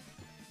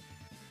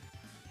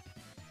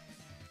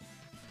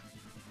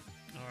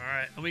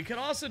 Alright, and we could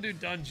also do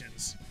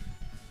dungeons.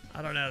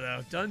 I don't know,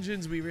 though.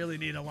 Dungeons, we really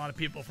need a lot of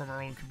people from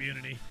our own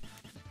community.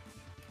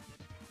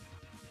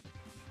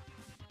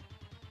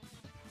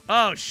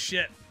 Oh,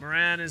 shit.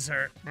 Moran is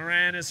hurt.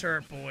 Moran is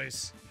hurt,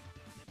 boys.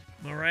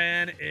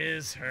 Moran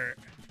is hurt.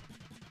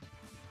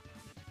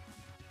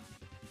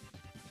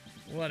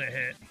 What a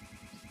hit.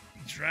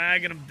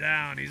 Dragging him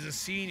down. He's a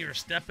senior,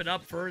 stepping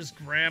up for his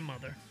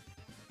grandmother.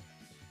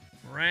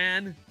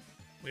 Moran,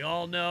 we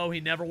all know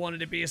he never wanted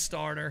to be a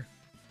starter,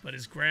 but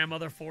his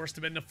grandmother forced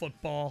him into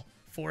football,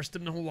 forced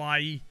him to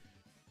Hawaii,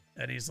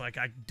 and he's like,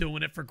 I'm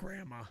doing it for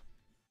Grandma.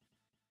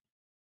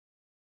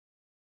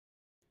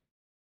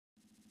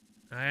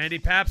 Andy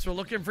Paps, we're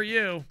looking for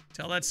you.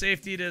 Tell that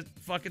safety to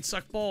fucking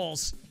suck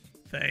balls.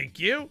 Thank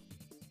you.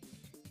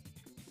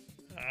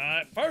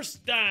 Alright,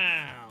 first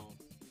down.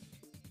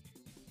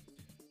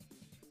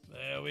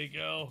 There we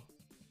go.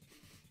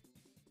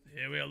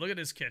 Here we go. Look at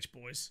this catch,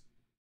 boys.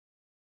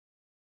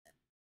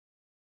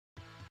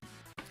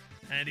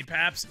 Andy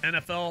Paps,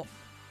 NFL.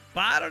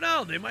 But I don't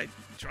know. They might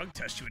drug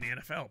test you in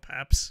the NFL,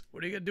 Paps.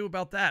 What are you going to do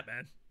about that,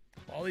 man?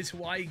 All these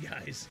Hawaii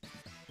guys.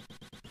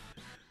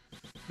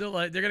 They're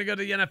going to go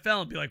to the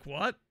NFL and be like,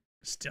 what?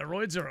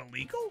 Steroids are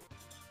illegal?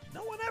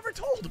 No one ever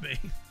told me.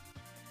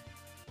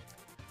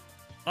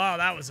 Oh,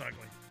 that was ugly.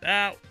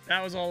 That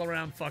was all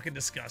around fucking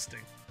disgusting.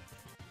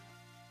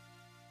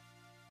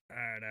 All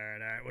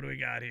right. What do we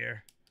got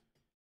here?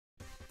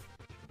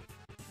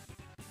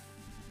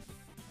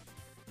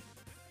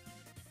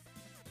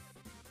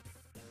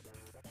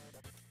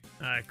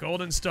 All right,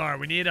 Golden Star.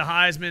 We need a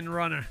Heisman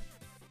runner.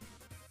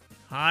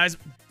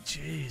 Heisman.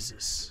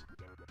 Jesus.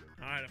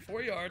 All right,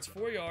 4 yards,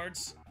 4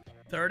 yards.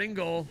 3rd and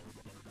goal.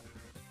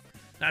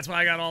 That's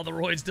why I got all the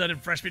roids done in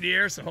freshman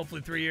year, so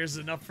hopefully 3 years is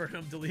enough for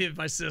him to leave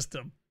my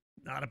system.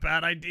 Not a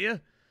bad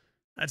idea.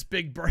 That's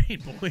big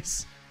brain,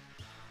 boys.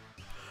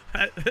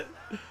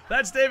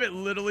 That statement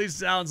literally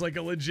sounds like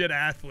a legit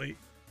athlete.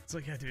 It's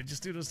like, yeah, dude,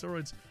 just do those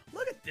steroids.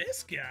 Look at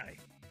this guy.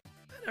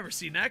 I've never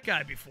seen that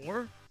guy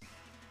before.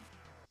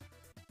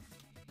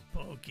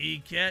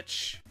 Pokey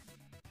catch.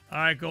 All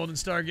right, Golden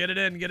Star, get it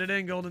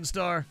in, Golden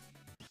Star.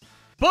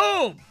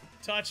 Boom!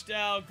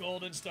 Touchdown,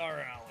 Golden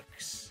Star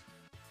Alex.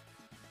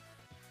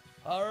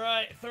 All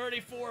right,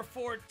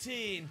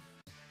 34-14.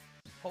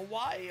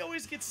 Hawaii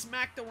always gets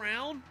smacked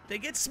around. They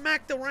get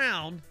smacked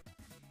around,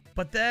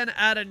 but then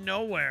out of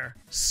nowhere,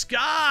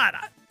 Scott,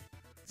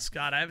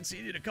 I haven't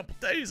seen you in a couple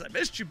days. I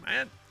missed you,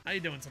 man. How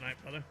you doing tonight,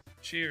 brother?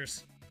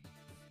 Cheers.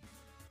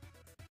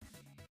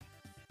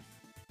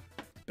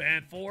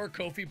 Band 4,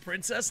 Kofi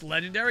Princess,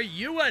 legendary.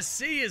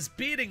 USC is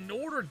beating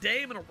Notre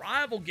Dame in a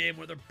rival game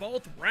where they're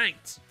both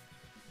ranked.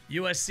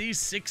 USC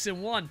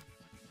 6-1.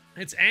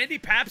 It's Andy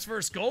Paps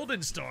versus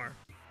Golden Star.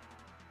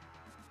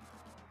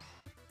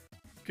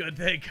 Good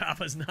thing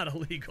Kappa's not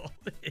illegal.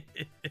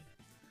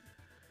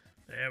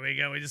 There we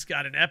go. We just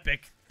got an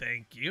epic.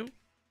 Thank you.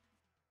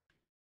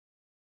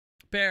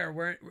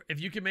 Bear,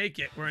 if you can make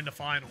it, we're in the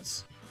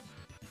finals.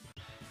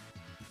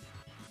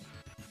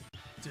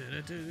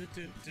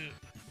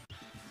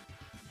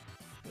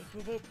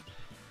 Boop, boop.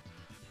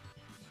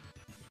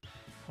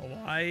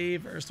 Hawaii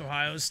versus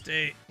Ohio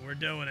State. We're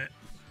doing it.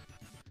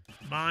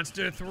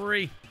 Monster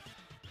 3.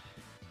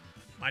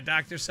 My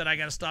doctor said I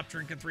gotta stop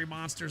drinking 3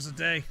 monsters a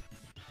day.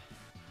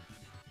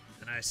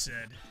 And I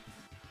said,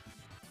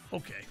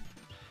 okay.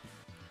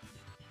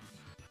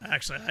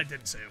 Actually, I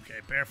didn't say okay.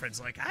 Bear Friend's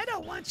like, I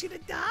don't want you to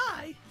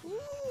die.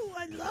 Ooh,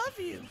 I love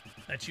you.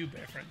 That's you,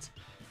 Bear Friends.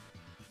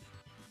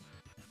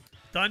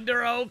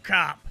 Thunder O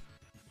Cop.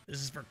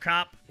 This is for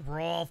Cop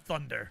Raw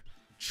Thunder.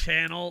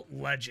 Channel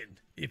legend.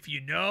 If you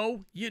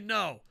know, you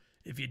know.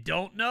 If you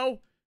don't know,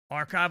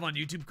 archive on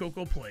YouTube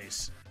Koco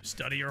Plays.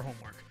 Study your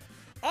homework.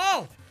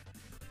 Oh!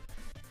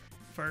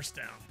 First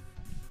down.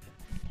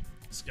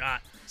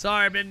 Scott.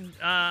 Sorry, I've been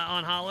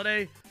on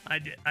holiday. I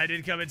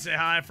did come and say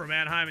hi from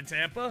Anaheim and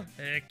Tampa.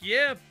 Heck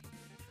yeah.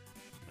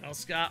 Well,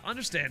 Scott,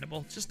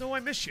 understandable. Just know I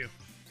miss you.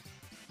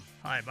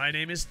 Hi, my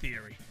name is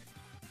Theory.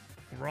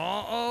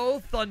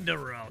 Raw-O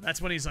Thunder-O.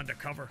 That's when he's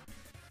undercover.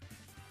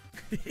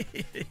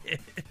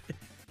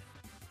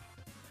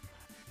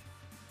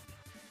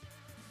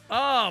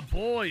 Oh,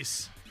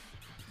 boys.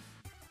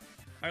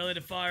 I really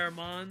to fire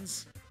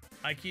Mons.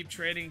 I keep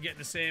trading and getting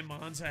the same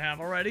Mons I have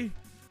already.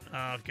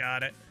 Oh,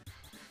 got it.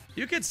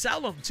 You can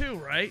sell them too,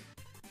 right?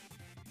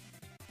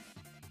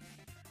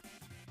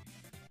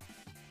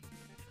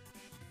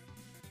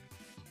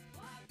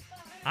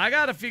 I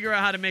gotta figure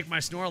out how to make my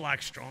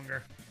Snorlax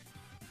stronger.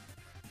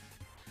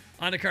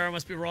 Undercover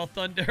must be Raw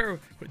Thunder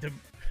with the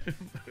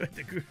with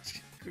the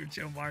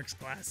Groucho Marx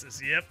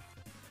glasses. Yep.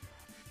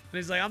 And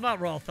he's like, I'm not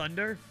Raw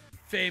Thunder.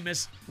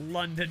 Famous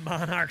London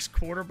Monarchs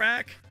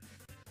quarterback.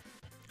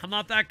 I'm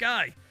not that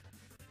guy.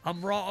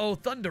 I'm Raw-O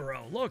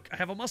Thunder-O. Look, I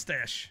have a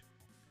mustache.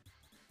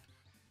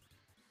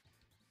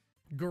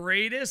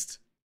 Greatest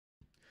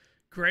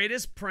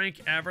prank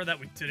ever that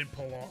we didn't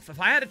pull off. If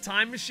I had a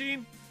time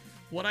machine,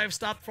 would I have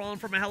stopped falling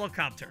from a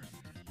helicopter?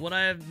 Would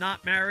I have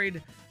not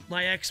married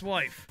my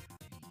ex-wife?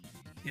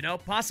 You know,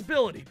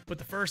 possibility. But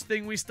the first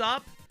thing we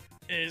stop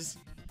is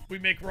we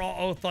make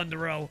Raw-O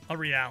Thunder-O a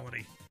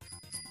reality.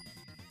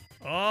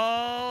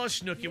 Oh,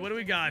 Snooki, what do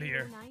we got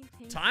here?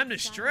 Time to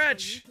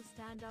stretch.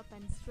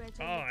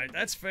 Alright,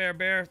 that's fair,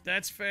 Bear.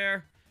 That's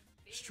fair.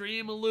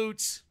 Stream of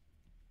loots.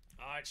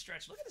 Alright,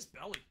 stretch. Look at his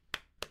belly.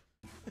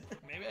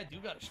 Maybe I do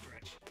gotta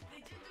stretch. Did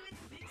you do it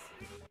the big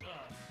screen?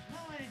 No,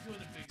 I ain't doing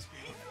the big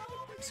screen.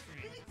 Big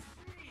screen. Big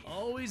screen.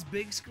 Always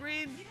big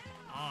screen? Yeah.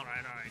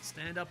 Alright, alright.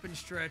 Stand up and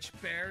stretch.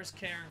 Bear's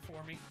caring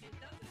for me. It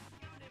doesn't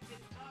count if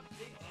it's not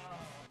big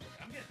screen.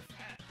 I'm getting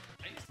fat.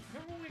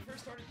 Remember when we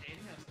first started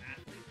dating, I was an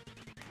athlete?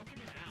 Look at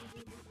me now.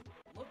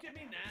 Look at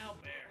me now,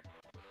 Bear.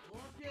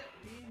 Look at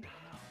me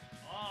now.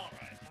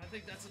 Alright, I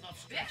think that's enough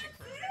stretching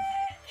for me.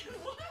 That's it!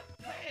 What?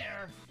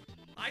 Bear!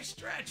 I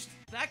stretched.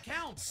 That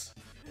counts.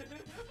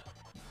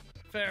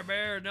 Fair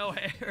Bear, no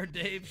hair,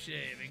 Dave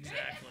shave.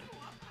 Exactly.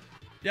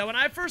 Yeah, when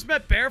I first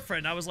met Bear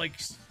Friend, I was like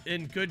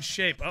in good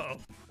shape. Uh-oh.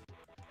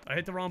 I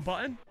hit the wrong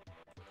button?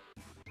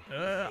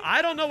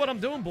 I don't know what I'm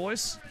doing,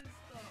 boys.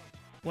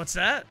 What's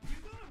that? You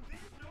gotta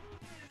bend over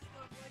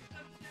and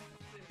stuff like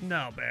that.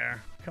 No,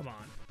 Bear. Come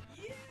on.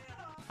 Yeah!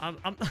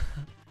 I'm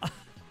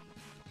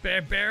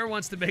Bear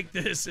wants to make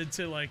this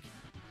into like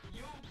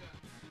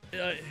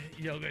Yoga.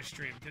 yoga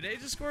stream. Did they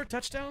just score a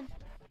touchdown?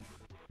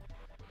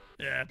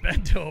 Yeah,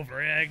 bent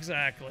over. Yeah,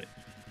 exactly.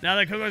 Now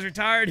that Koco's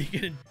retired, he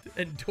can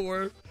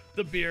endure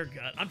the beer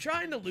gut. I'm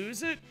trying to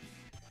lose it,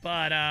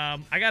 but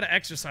I gotta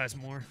exercise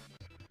more.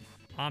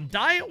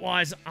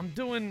 Diet-wise, I'm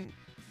not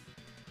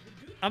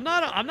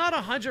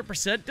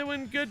 100%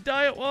 doing good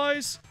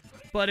diet-wise,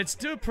 but it's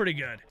doing pretty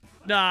good.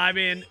 No, I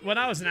mean, when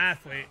I was an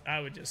athlete,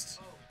 I would just,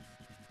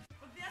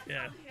 But that's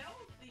yeah. not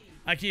healthy.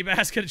 I keep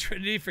asking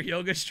Trinity for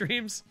yoga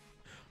streams.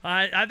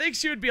 I think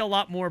she would be a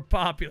lot more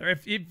popular.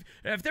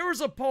 If there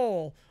was a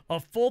poll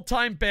of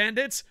full-time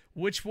bandits,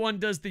 which one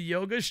does the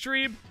yoga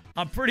stream?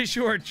 I'm pretty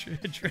sure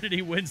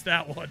Trinity wins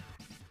that one.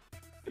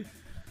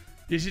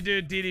 You should do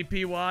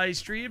DDPY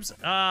streams?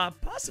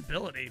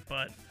 Possibility,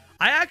 but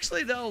I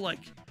actually, though, like,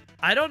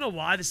 I don't know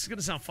why. This is going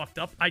to sound fucked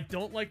up. I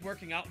don't like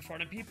working out in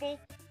front of people.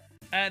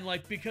 And,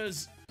 like,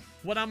 because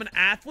when I'm an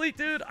athlete,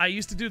 dude, I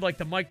used to do, like,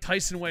 the Mike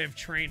Tyson way of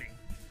training.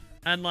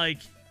 And, like,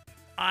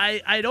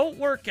 I don't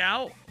work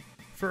out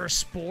for a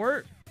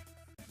sport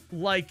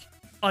like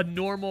a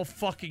normal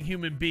fucking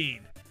human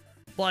being.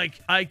 Like,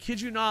 I kid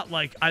you not,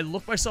 like, I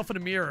look myself in the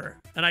mirror,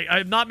 and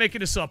I'm not making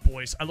this up,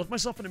 boys. I look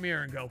myself in the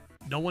mirror and go,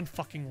 no one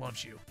fucking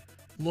loves you.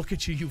 Look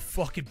at you, you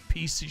fucking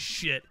piece of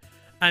shit.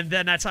 And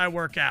then that's how I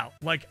work out.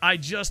 Like, I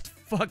just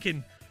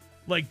fucking,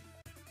 like,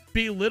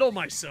 belittle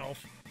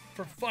myself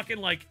for fucking,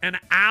 like, an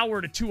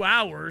hour to 2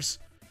 hours,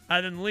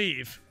 and then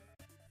leave.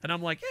 And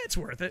I'm like, yeah, it's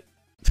worth it.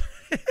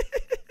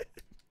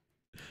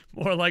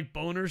 More like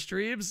boner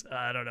streams?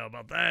 I don't know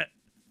about that.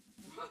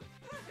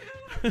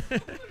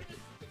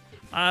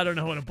 I don't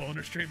know what a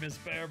boner stream is,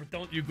 Bear, but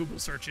don't you Google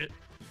search it.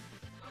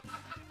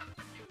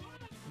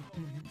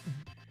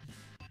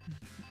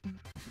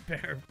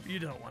 Bear, you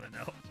don't want to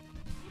know.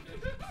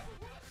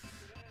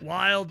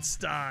 Wild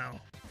Style.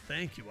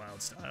 Thank you,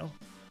 Wild Style.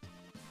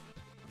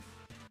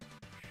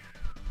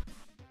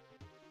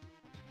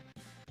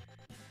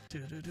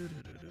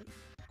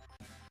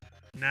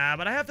 Nah,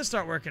 but I have to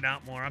start working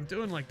out more. I'm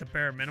doing like the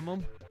bare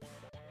minimum.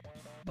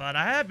 But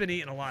I have been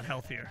eating a lot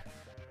healthier.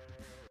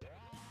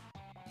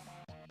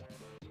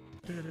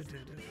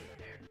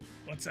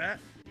 What's that?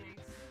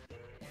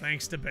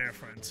 Thanks to Bear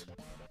Friends.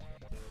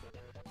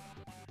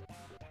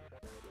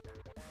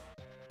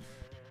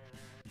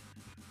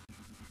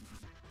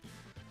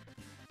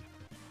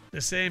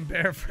 The same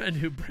Bear Friend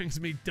who brings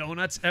me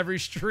donuts every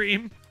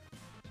stream.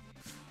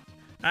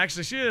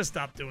 Actually, she just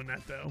stopped doing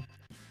that, though.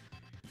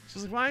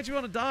 She's like, why aren't you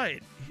on a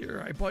diet?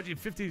 Here, I bought you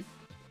 50...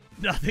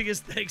 Nothing is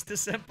thanks to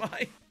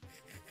Senpai.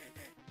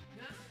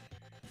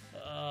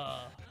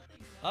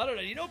 I don't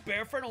know. You know,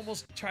 Bear Friend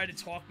almost tried to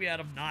talk me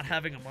out of not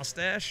having a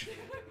mustache.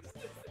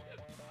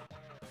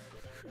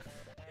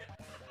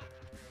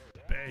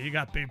 Bear, you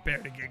got Big Bear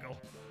to giggle.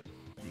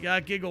 You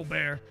got Giggle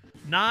Bear.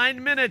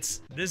 9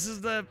 minutes. This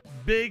is the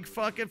big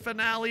fucking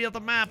finale of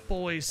the map,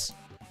 boys.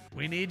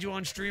 We need you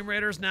on Stream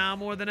Raiders now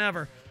more than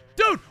ever.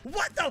 Dude,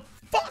 what the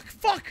fuck?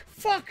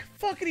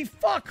 Fuckity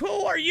fuck. Who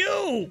are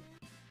you?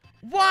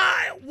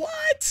 Why?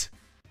 What?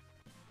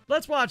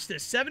 Let's watch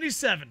this.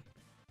 77.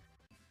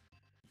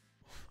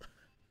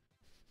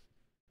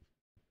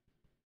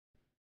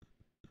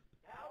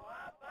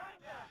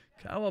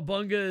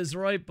 Cowabunga is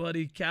right,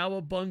 buddy.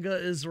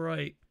 Cowabunga is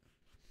right.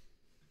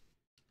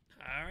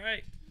 All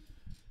right.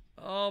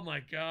 Oh,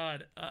 my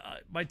God.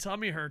 My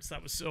tummy hurts.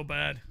 That was so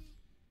bad.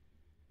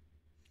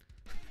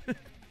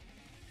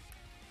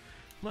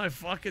 My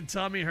fucking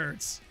tummy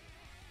hurts.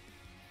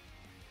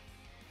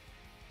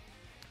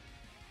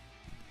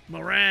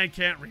 Moran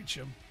can't reach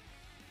him.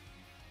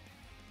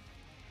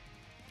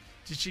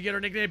 Did she get her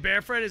nickname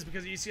Bear Friend? Is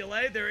because of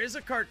UCLA? There is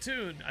a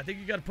cartoon. I think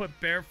you got to put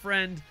Bear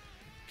Friend,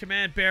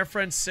 Command Bear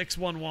Friend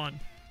 611.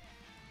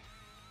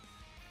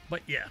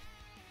 But yeah.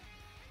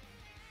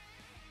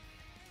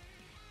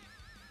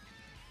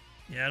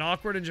 Yeah, at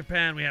Awkward in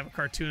Japan, we have a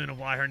cartoon of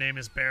why her name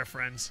is Bear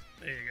Friends.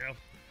 There you go.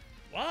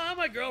 Why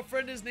my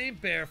girlfriend is named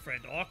Bear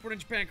Friend. Awkward in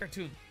Japan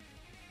cartoon.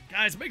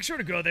 Guys, make sure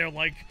to go there,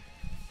 like,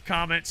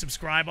 comment,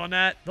 subscribe on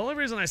that. The only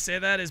reason I say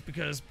that is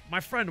because my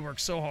friend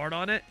works so hard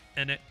on it,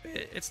 and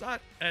it's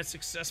not as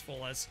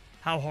successful as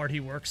how hard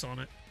he works on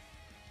it.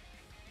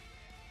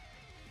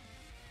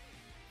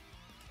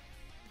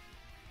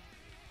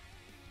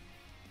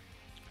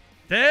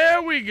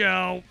 There we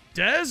go.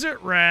 Desert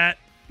Rat.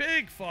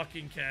 Big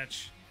fucking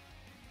catch.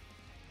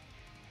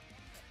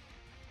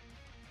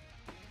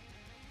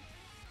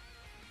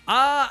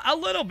 A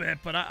little bit,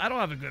 but I don't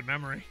have a good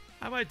memory.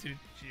 I might do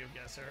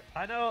GeoGuessr.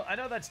 I know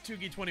that's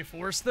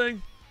Tugi24's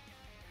thing.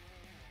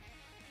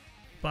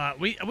 But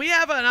we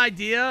have an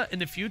idea in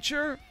the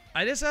future.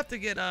 I just have to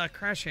get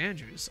Crash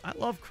Andrews. I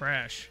love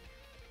Crash.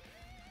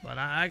 But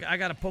I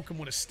gotta poke him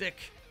with a stick.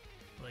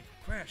 Like,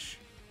 Crash.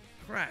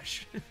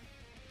 Crash.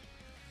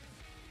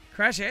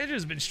 Crash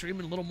Andrews has been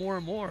streaming a little more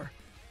and more.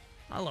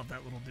 I love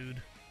that little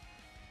dude.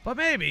 But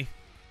maybe.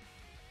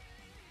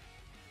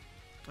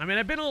 I mean,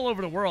 I've been all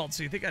over the world,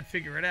 so you think I'd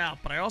figure it out,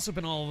 but I also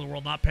been all over the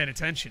world not paying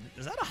attention.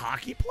 Is that a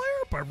hockey player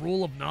by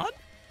Rule of None?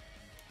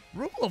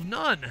 Rule of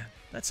None.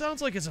 That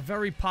sounds like it's a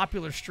very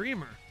popular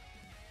streamer.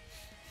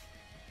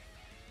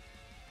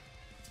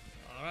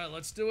 All right,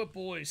 let's do it,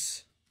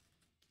 boys.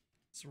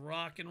 Let's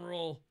rock and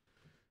roll.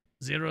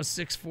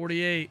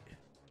 0648.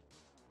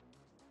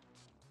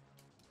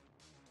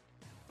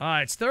 All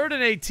right, it's 3rd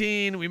and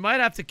 18. We might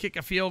have to kick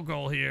a field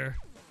goal here.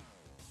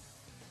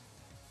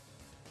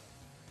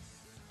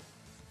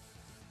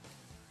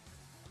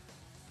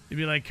 You'd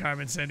be like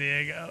Carmen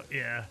Sandiego.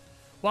 Yeah.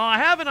 Well, I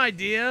have an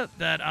idea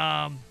that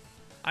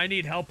I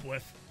need help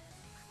with,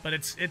 but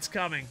it's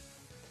coming.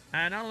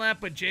 And not only that,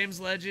 but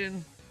James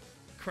Legend,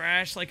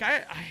 Crash. Like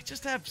I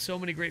just have so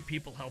many great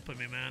people helping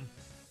me, man.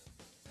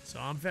 So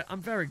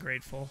I'm very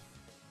grateful.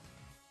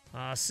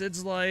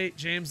 Sid's Light,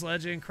 James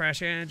Legend,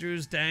 Crash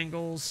Andrews,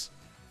 Dangles,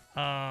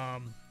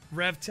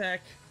 RevTech,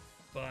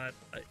 but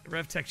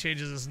RevTech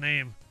changes his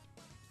name.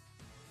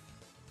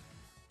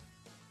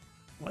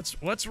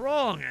 What's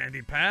wrong,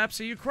 Andy Paps?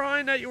 Are you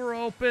crying that you were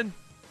open?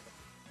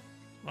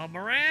 Well,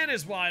 Moran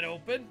is wide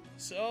open,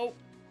 so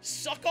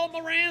suck on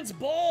Moran's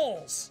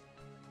balls.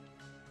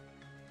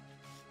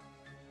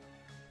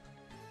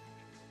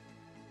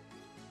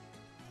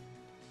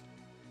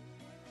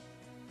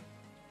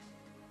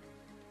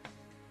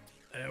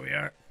 There we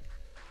are.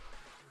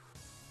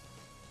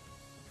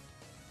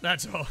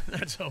 That's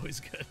always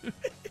good.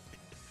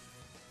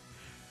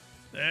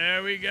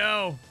 There we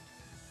go.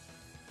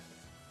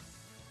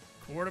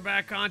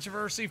 Quarterback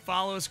controversy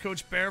follows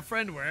Coach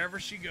Bearfriend wherever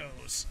she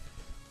goes.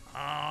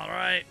 All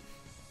right.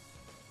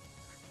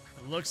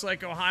 It looks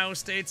like Ohio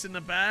State's in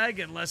the bag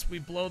unless we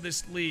blow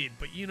this lead.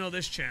 But you know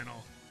this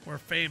channel. We're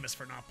famous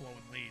for not blowing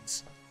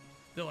leads.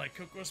 They're like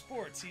Koco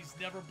Sports. He's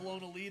never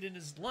blown a lead in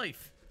his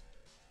life.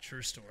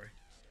 True story.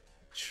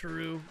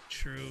 True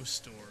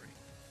story.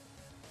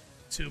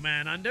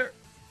 2-man under.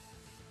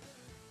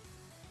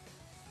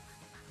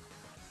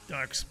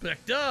 Dark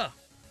Spectre.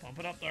 Pump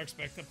it up, Dark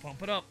Spectre.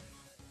 Pump it up.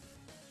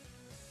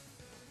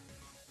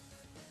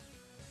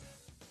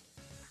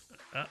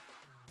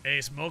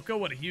 Ace Mocha,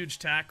 what a huge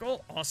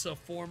tackle. Also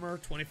former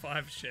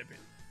 25 champion.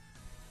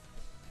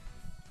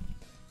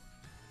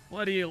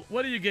 What are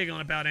you giggling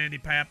about, Andy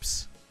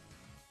Paps?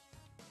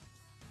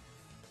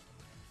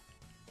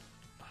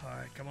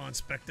 Alright, come on,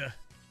 Spectre.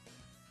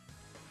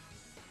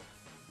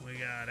 We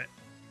got it.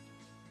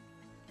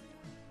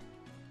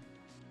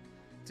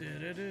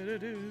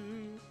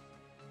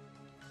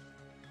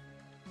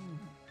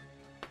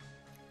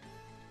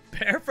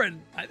 Bearfriend,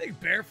 I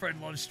think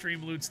Bearfriend loves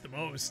stream loots the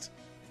most.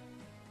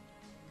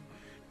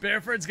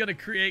 Bearfriend's gonna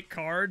create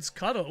cards.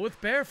 Cuddle with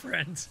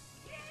Bearfriend.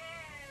 Yeah,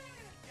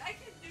 I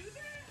can do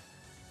that.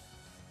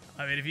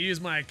 I mean, if you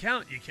use my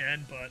account, you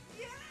can, but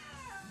Yeah.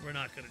 we're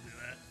not gonna do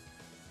that.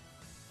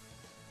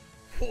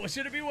 Well,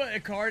 should it be a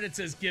card that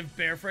says "Give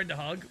Bearfriend a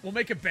hug"? We'll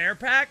make a bear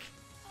pack.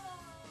 Oh.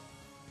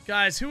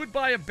 Guys, who would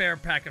buy a bear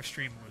pack of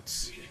stream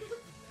loots?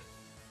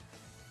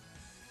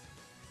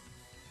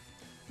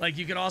 Like,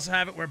 you could also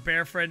have it where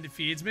Bearfriend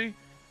feeds me.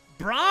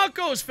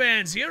 Broncos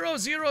fan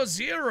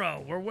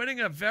 0-0-0. We're winning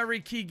a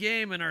very key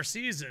game in our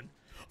season.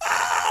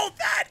 Oh,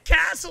 that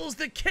Castle's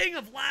the king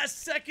of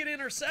last-second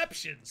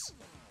interceptions.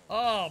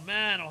 Oh,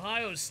 man,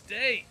 Ohio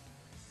State.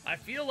 I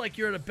feel like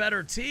you're the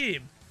better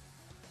team.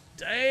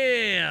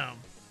 Damn.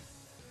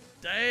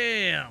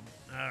 Damn.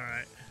 All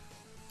right.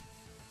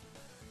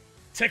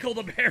 Tickle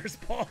the Bears'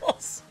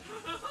 balls.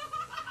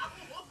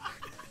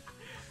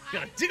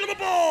 Gotta tickle the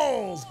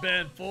balls,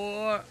 Ben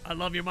 4. I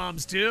love your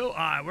moms, too. All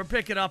right, we're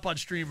picking up on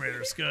Stream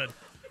Raiders. Good.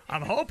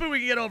 I'm hoping we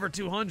can get over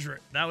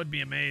 200. That would be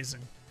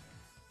amazing.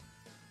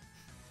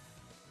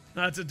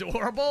 That's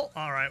adorable.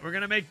 All right, we're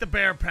going to make the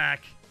bear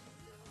pack.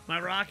 My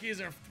Rockies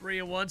are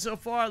 3-1 so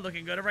far,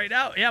 looking good right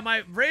now. Yeah,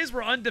 my Rays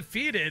were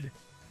undefeated,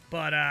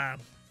 but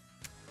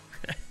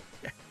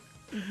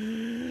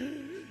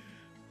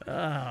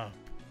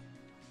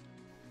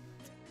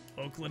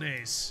Oakland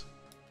A's.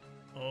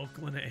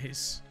 Oakland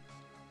A's.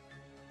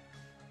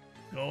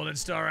 Golden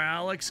Star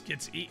Alex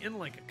gets eaten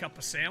like a cup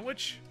of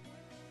sandwich.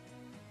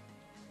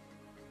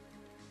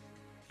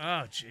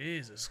 Oh,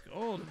 Jesus.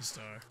 Golden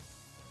Star.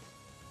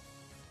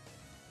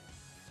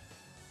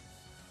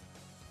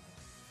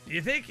 Do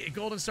you think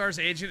Golden Star's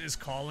agent is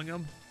calling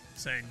him,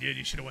 saying, dude,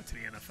 you should have went to the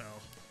NFL?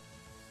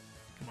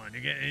 Come on,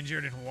 you're getting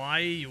injured in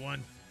Hawaii. You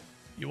won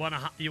 2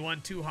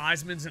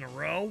 Heismans in a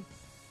row.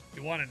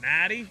 You won a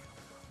natty.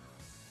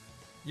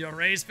 You're a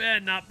Rays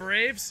fan, not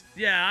Braves?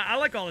 Yeah, I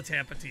like all the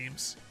Tampa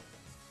teams.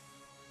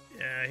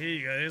 Yeah, here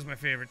you go. Here's my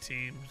favorite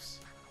teams.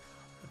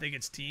 I think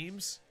it's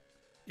teams.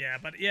 Yeah,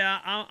 but yeah,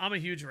 I'm a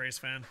huge Rays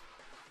fan.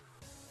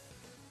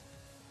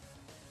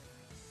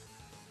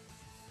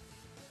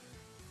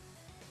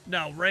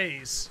 No,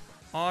 Rays.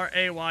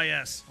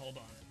 R-A-Y-S. Hold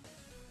on.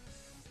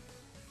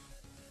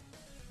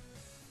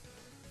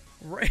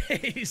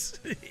 Rays.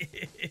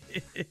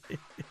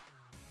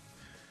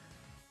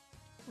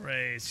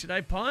 Rays. Should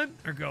I punt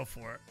or go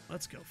for it?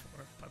 Let's go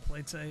for it. By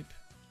play tape.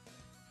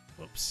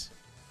 Whoops.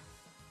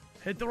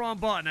 Hit the wrong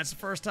button. That's the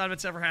first time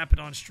it's ever happened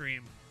on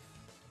stream.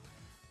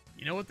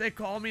 You know what they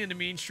call me in the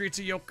mean streets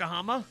of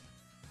Yokohama?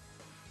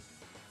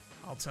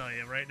 I'll tell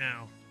you right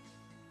now.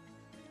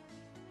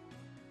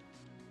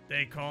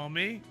 They call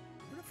me...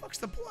 Where the fuck's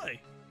the play?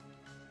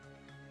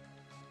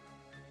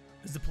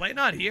 Is the play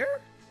not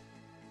here?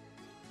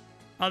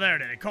 Oh, there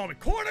it is. They call me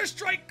Corner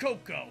Strike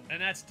Koco.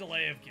 And that's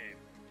delay of game.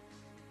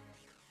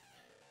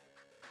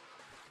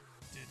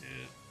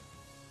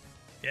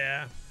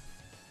 Yeah.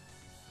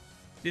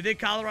 Do you think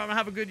Colorado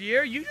have a good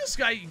year? Didn't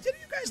you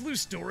guys lose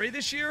Story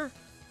this year?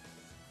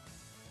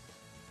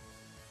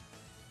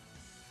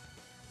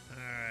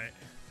 Alright.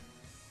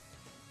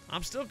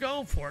 I'm still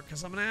going for it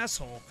because I'm an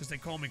asshole. Because they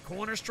call me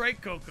Corner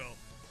Strike Koco.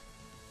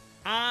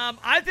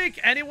 I think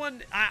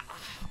anyone...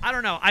 I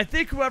don't know. I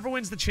think whoever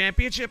wins the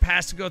championship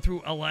has to go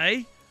through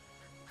LA.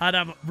 And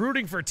I'm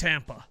rooting for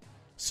Tampa.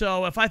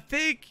 So if I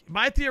think...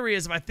 My theory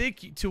is if I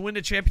think to win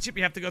the championship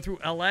you have to go through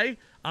LA,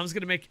 I'm just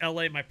going to make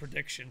LA my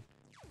prediction.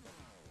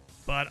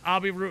 But I'll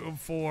be rooting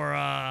for...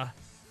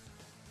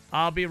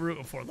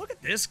 Look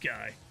at this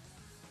guy.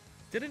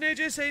 Didn't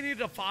AJ say he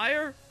needed a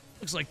fire?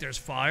 Looks like there's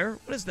fire.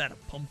 What is that, a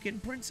pumpkin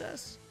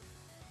princess?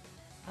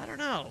 I don't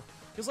know.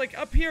 Because, like,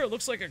 up here it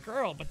looks like a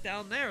girl, but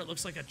down there it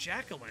looks like a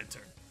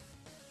jack-o'-lantern.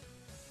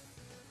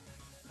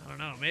 I don't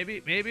know. Maybe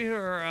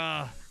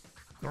her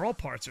girl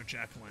parts are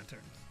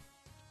jack-o'-lantern.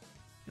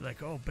 You're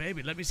like, oh,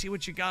 baby, let me see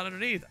what you got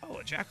underneath. Oh,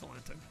 a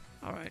jack-o'-lantern.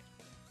 All right.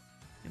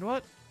 You know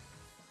what?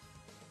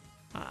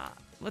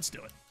 Let's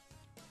do it.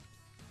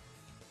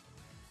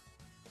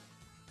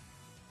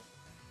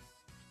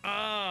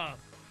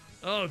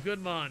 Oh,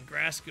 good man.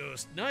 Grass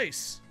Ghost.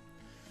 Nice.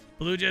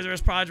 Blue Jays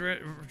vs.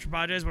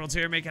 Padres. World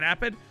Series, make it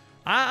happen.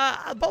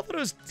 Both of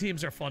those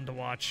teams are fun to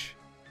watch.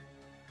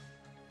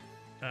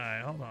 All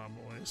right, hold on,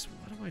 boys.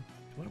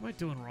 What am I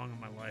doing wrong in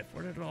my life?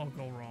 Where did it all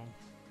go wrong?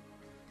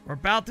 We're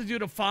about to do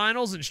the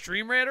finals in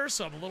Stream Raiders,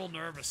 so I'm a little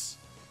nervous.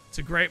 It's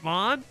a great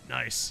mon.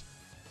 Nice.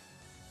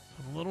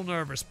 I'm a little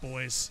nervous,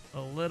 boys.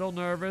 A little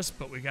nervous,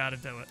 but we got to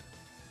do it.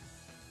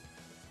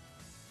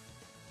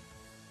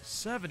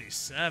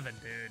 77,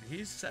 dude.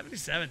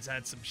 77's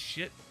had some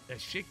shit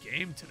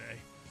game today.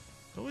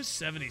 Who is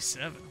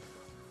 77?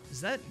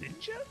 Is that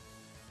Ninja?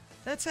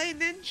 That's Hey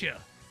Ninja.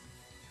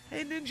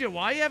 Hey Ninja,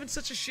 why are you having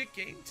such a shit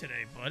game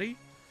today, buddy?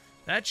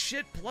 That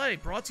shit play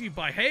brought to you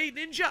by Hey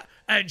Ninja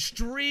and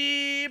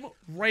Stream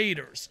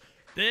Raiders.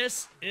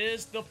 This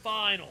is the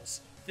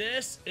finals.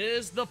 This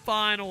is the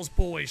finals,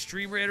 boys.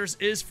 Stream Raiders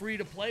is free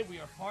to play. We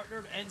are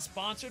partnered and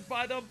sponsored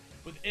by them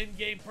with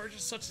in-game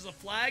purchases such as a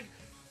flag,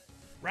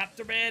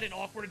 Raptor Man, and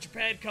Awkward in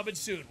Japan coming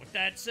soon. With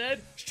that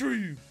said,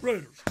 Stream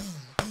Raiders.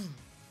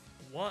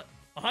 What?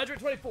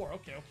 124.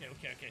 Okay.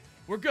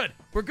 We're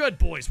good,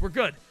 boys. We're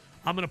good.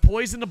 I'm going to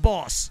poison the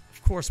boss.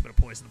 Of course I'm going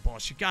to poison the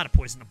boss. You got to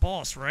poison the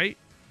boss, right?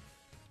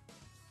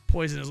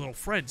 Poison his little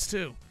friends,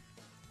 too.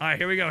 All right,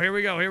 here we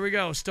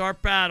go.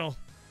 Start battle.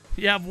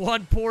 You have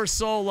one poor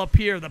soul up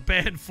here, the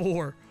band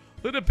 4.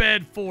 Look at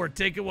band 4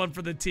 taking one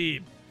for the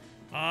team.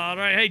 All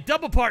right, hey,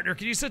 double partner,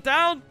 can you sit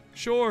down?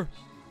 Sure.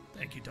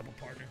 Thank you, double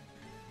partner.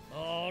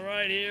 All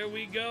right, here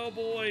we go,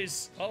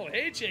 boys. Oh,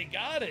 AJ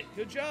got it.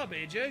 Good job,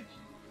 AJ.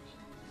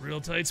 Real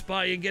tight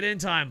spot. You can get in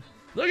time.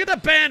 Look at the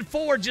band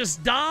 4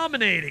 just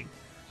dominating.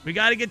 We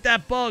got to get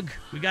that bug.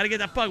 We got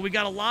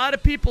a lot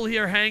of people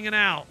here hanging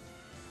out.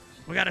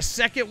 We got a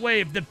second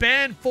wave. The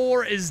band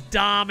 4 is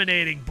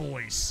dominating,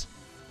 boys.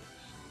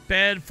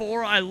 Band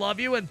 4, I love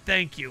you and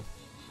thank you.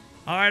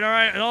 All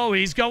right. Oh,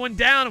 he's going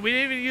down. We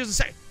didn't even use the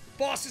second.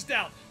 Boss is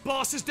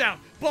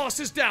down.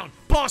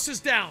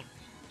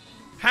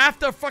 Half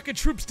the fucking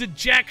troops did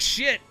jack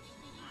shit.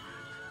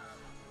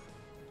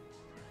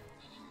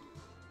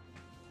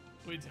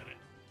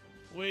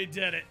 We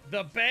did it.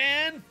 The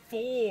band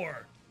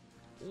 4.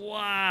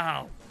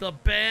 Wow. The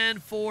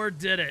band 4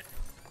 did it.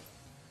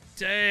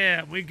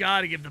 Damn, we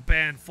got to give the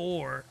band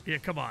 4. Yeah,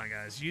 come on,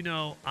 guys. You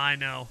know, I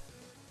know.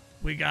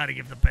 We got to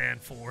give the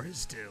band 4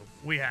 his due.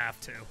 We have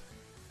to.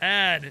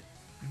 And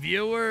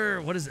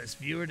viewer, what is this?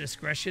 Viewer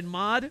discretion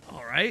mod?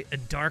 All right.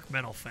 And dark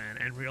metal fan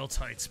and real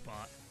tight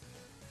spot.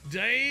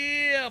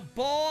 Damn,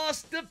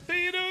 boss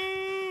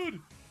defeated.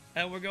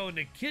 And we're going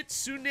to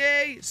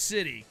Kitsune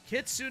City.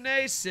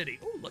 Kitsune City.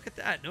 Oh, look at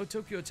that. No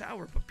Tokyo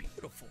Tower, but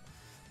beautiful.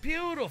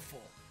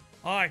 Beautiful.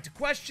 All right, the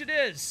question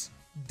is,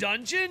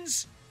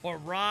 dungeons or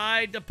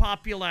ride to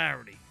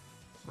popularity?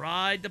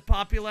 Ride to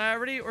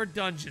popularity or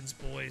dungeons,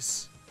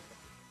 boys?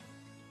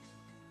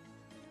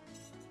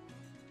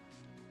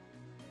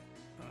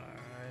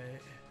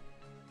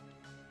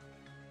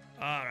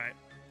 All right.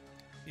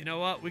 You know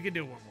what? We can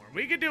do one more.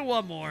 We can do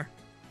one more.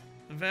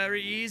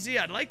 Very easy.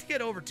 I'd like to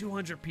get over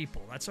 200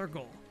 people. That's our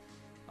goal.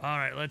 All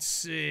right, let's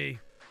see.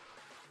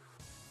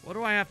 What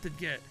do I have to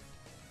get?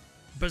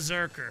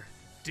 Berserker.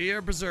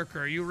 Dear Berserker,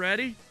 are you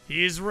ready?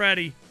 He's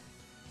ready.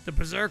 The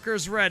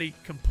Berserker's ready.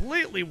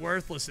 Completely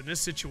worthless in this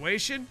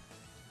situation,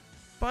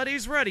 but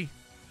he's ready.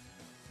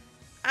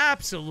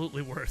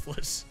 Absolutely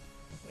worthless.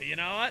 But you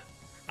know what?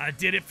 I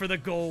did it for the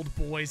gold,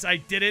 boys. I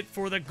did it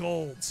for the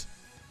golds.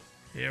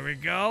 Here we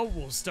go.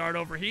 We'll start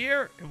over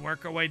here and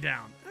work our way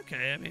down.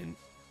 Okay, I mean,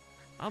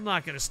 I'm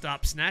not going to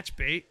stop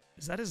Snatchbait.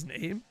 Is that his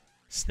name?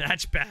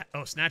 Snatchbat. Oh,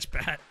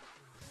 Snatchbat.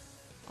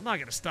 I'm not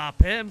going to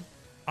stop him.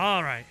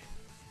 All right.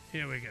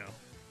 Here we go.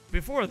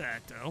 Before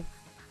that, though,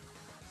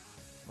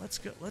 let's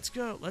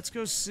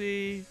go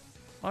see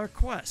our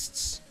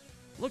quests.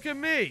 Look at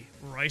me.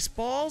 Rice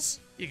balls?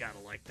 You got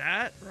to like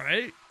that,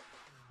 right?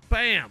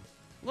 Bam.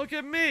 Look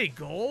at me.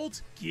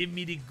 Gold? Give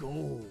me the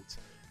gold.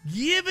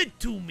 Give it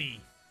to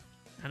me.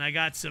 And I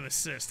got some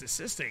assist.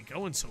 Assist ain't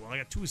going so well. I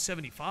got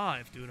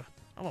 275, dude.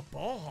 I'm a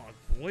ball hog,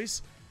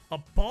 boys. A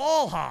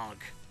ball hog.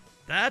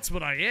 That's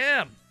what I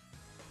am.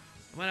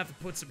 I might have to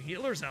put some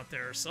healers out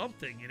there or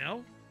something, you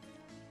know?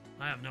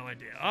 I have no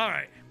idea. All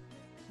right.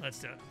 Let's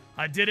do it.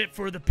 I did it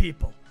for the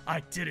people. I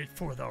did it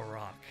for the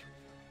rock.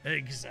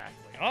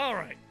 Exactly. All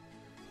right.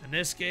 And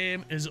this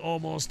game is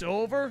almost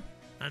over.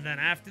 And then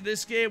after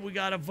this game, we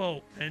got to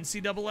vote.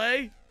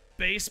 NCAA,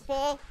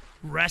 baseball,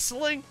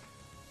 wrestling.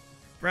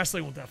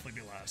 Wrestling will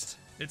definitely be last.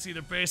 It's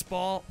either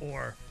baseball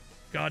or,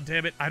 god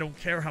damn it, I don't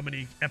care how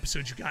many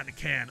episodes you got in a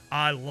can.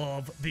 I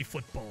love the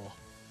football.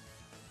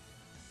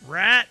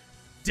 Rat.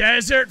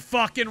 Desert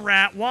fucking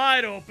rat.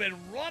 Wide open.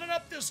 Running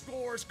up the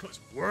scores because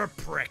we're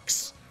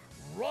pricks.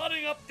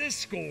 Running up this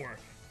score.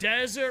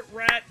 Desert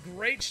rat.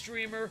 Great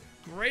streamer.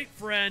 Great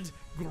friend.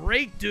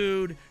 Great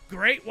dude.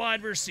 Great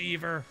wide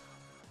receiver.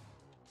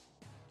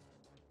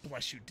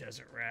 Bless you,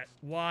 Desert rat.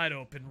 Wide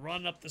open.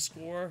 Running up the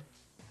score.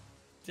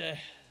 There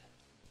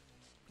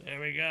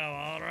we go.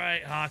 All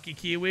right. Hockey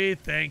Kiwi,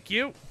 thank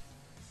you.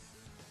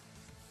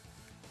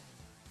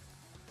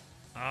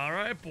 All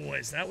right,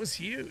 boys. That was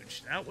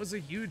huge. That was a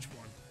huge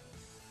one.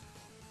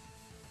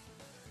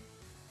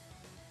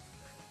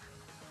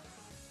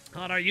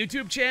 On our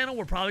YouTube channel,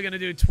 we're probably going to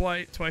do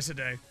twice a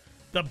day.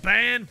 The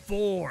Band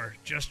 4.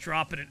 Just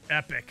dropping an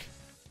epic.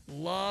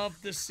 Love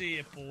to see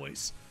it,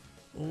 boys.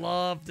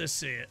 Love to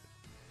see it.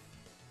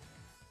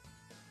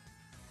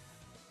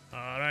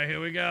 All right,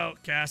 here we go.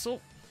 Castle.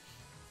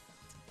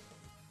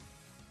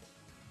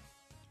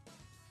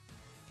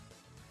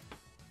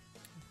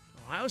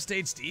 Ohio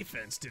State's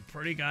defense did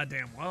pretty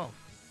goddamn well.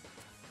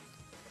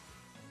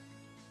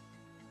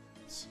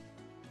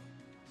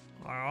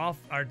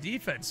 Our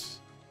defense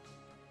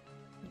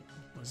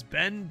was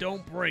bend,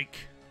 don't break.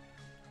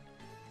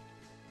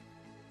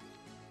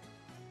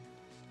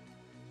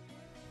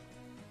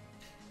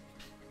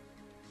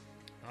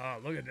 Oh,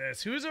 look at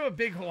this. Who's a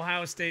big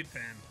Ohio State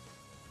fan?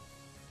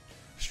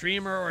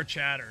 Streamer or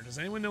chatter? Does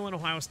anyone know an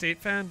Ohio State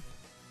fan?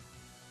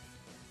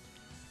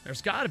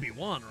 There's got to be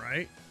one,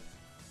 right?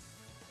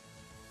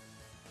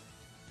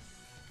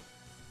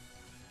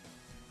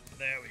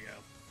 There we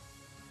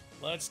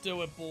go. Let's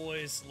do it,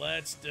 boys.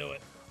 Let's do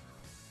it.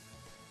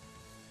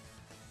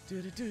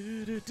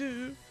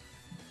 Do.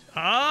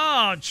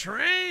 Oh,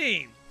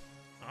 Train.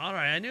 All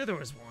right, I knew there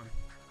was one.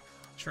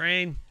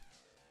 Train.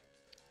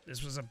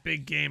 This was a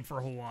big game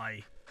for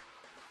Hawaii.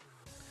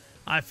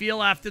 I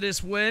feel after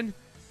this win,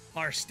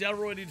 our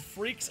steroided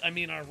freaks,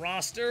 our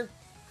roster,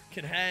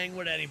 can hang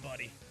with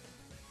anybody.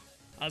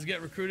 I was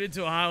getting recruited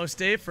to Ohio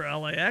State for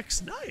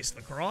LAX. Nice.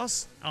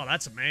 Lacrosse. Oh,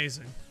 that's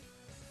amazing.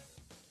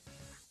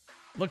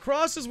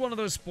 Lacrosse is one of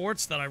those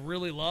sports that I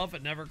really love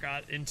and never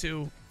got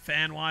into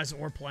fan-wise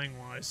or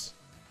playing-wise.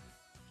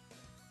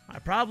 I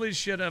probably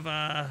should have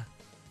called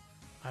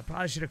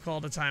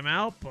a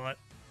timeout, but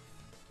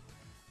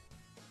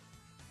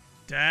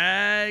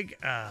dag.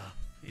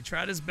 He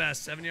tried his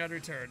best. 7-yard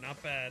return.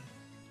 Not bad.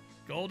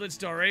 Golden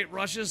Star, 8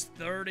 rushes,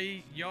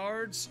 30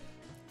 yards.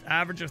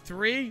 Average of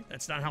 3.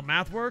 That's not how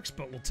math works,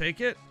 but we'll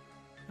take it.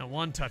 And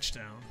 1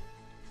 touchdown.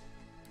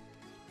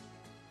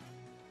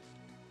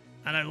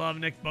 And I love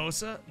Nick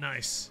Bosa.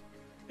 Nice.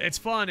 It's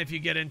fun if you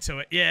get into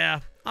it. Yeah,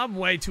 I'm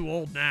way too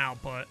old now,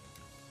 but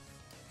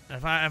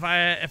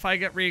If I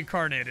get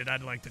reincarnated,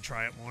 I'd like to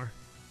try it more.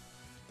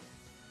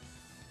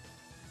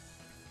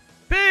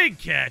 Big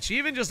catch,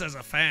 even just as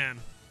a fan.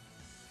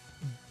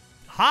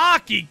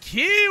 Hockey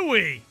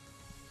Kiwi.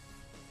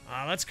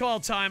 Let's call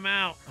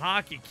timeout.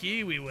 Hockey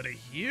Kiwi with a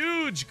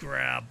huge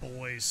grab,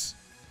 boys.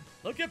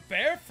 Look at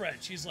Bear Friend.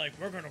 She's like,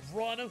 we're gonna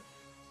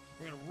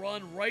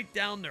run right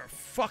down their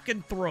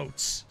fucking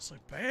throats. It's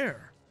like,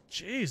 Bear,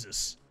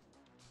 Jesus.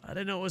 I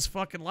didn't know it was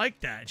fucking like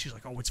that. And she's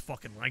like, oh, it's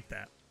fucking like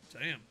that.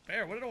 Damn,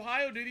 Bear, what did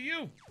Ohio do to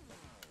you?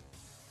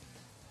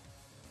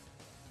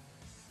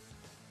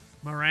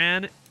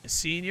 Moran, a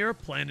senior,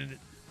 playing in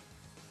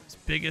his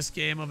biggest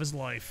game of his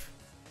life.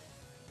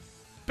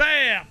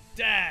 Bam!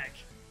 Dag!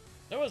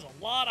 There was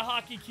a lot of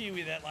Hockey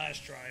Kiwi that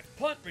last drive.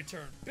 Punt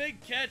return, big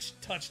catch,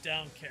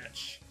 touchdown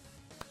catch.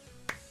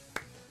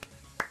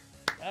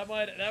 That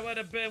might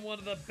have been one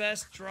of the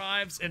best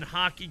drives in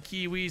Hockey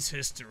Kiwi's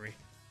history.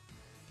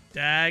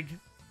 Dag,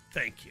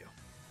 thank you.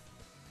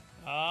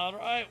 All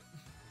right.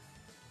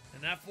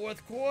 In that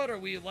fourth quarter,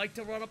 we like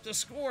to run up the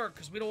score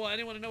because we don't want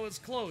anyone to know it's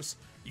close.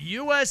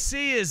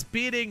 USC is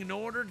beating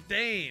Notre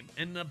Dame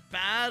in the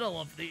battle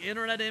of the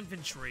Internet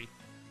Infantry.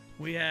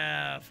 We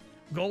have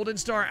Golden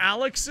Star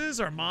Alex's,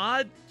 our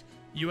mod,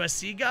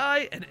 USC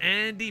guy, and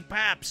Andy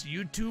Paps,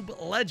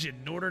 YouTube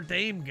legend, Notre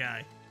Dame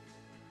guy.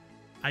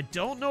 I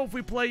don't know if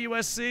we play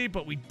USC,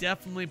 but we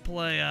definitely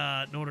play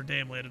Notre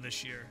Dame later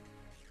this year.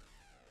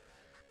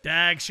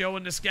 Dag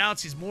showing the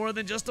scouts he's more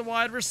than just a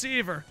wide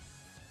receiver.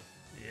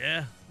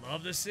 Yeah,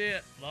 love to see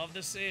it. Love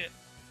to see it.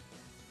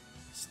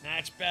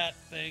 Snatch bat,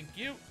 thank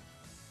you.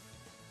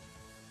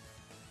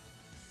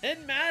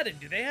 In Madden,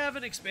 do they have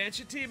an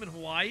expansion team in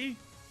Hawaii?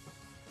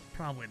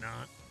 Probably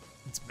not.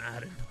 It's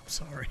Madden. I'm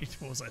sorry.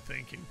 What was I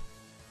thinking?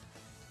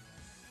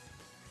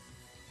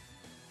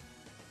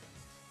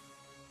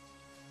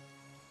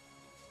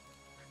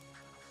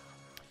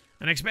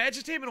 An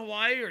expansion team in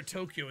Hawaii or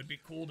Tokyo would be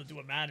cool to do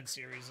a Madden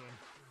series in.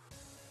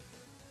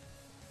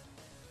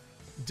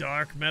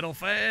 Dark Metal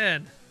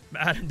fan.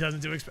 Madden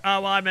doesn't do oh,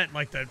 well, I meant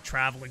like the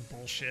traveling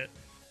bullshit.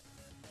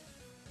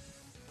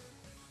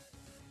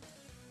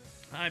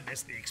 I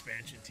miss the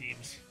expansion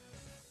teams.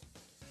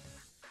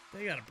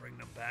 They gotta bring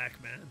them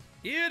back, man.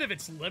 Even if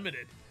it's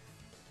limited.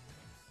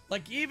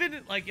 Like,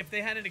 even, like, if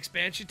they had an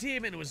expansion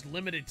team and it was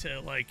limited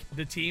to, like,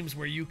 the teams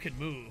where you could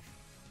move.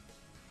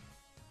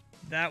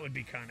 That would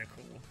be kind of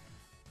cool.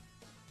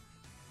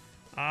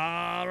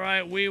 All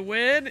right, we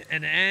win.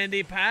 And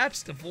Andy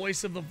Paps, the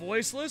voice of the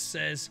voiceless,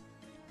 says,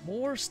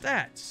 more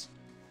stats.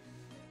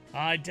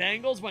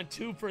 Dangles went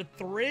 2 for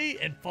 3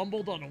 and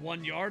fumbled on the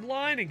 1-yard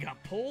line and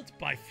got pulled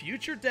by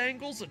future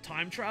Dangles, a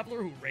time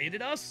traveler who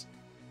raided us.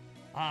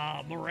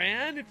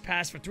 Moran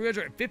passed for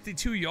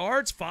 352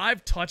 yards,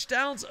 5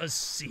 touchdowns. A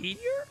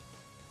senior?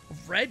 A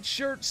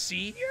redshirt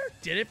senior?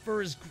 Did it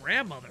for his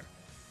grandmother.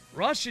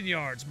 Rushing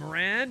yards,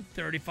 Moran,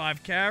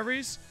 35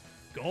 carries.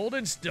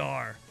 Golden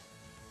Star.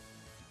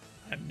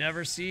 I've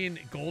never seen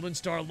Golden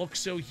Star look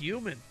so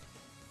human.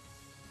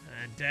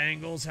 And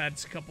Dangles had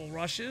a couple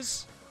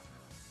rushes.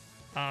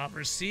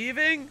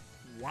 Receiving.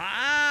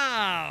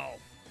 Wow.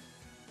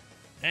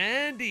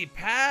 Andy,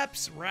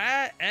 Paps,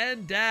 Rat,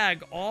 and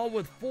Dag all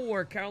with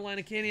 4.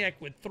 Carolina Caniac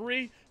with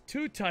 3.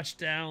 2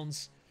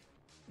 touchdowns.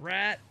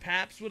 Rat,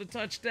 Paps with a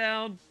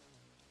touchdown.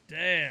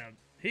 Damn.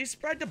 He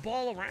spread the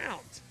ball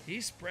around.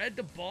 He spread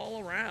the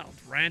ball around.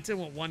 Ranton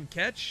with 1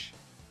 catch.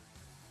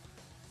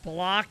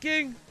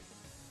 Blocking.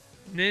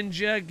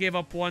 Ninja gave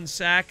up 1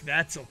 sack.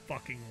 That's a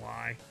fucking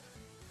lie.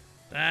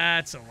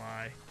 That's a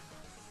lie.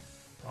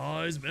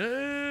 Oh, he's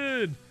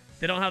man.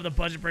 They don't have the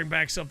budget to bring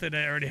back something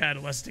they already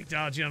had less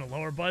technology on a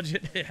lower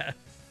budget. Yeah.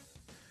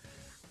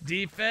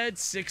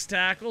 Defense, 6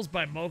 tackles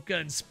by Mocha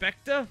and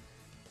Specta.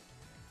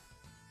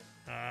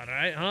 All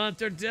right,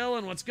 Hunter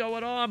Dillon, what's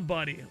going on,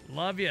 buddy?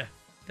 Love you.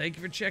 Thank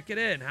you for checking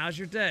in. How's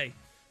your day?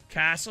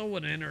 Castle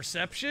with an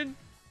interception.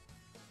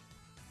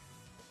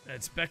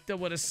 And Specta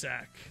with a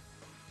sack.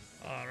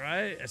 All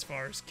right, as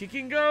far as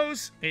kicking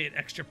goes, 8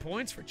 extra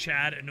points for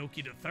Chad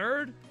Inoki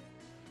III.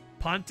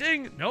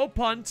 Punting, no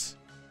punt.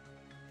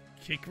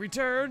 Kick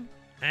return.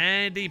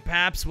 Andy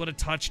Paps with a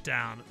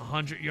touchdown.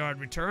 100-yard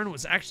return. It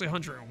was actually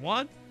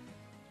 101.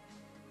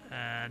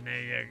 And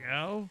there you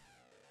go.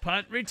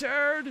 Punt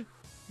return.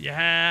 You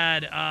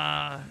had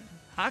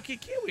Hockey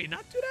Kiwi.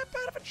 Not do that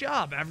bad of a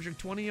job. Averaging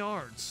 20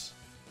 yards.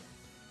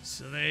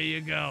 So there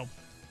you go.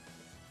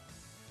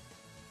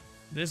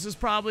 This is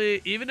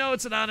probably, even though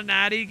it's not a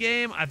natty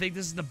game, I think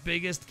this is the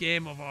biggest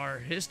game of our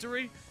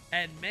history.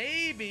 And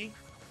maybe,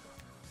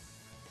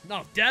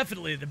 no,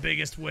 definitely the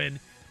biggest win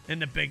in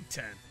the Big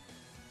Ten.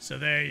 So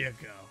there you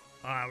go.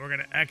 All right, we're going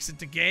to exit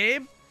the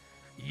game.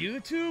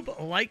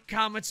 YouTube, like,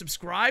 comment,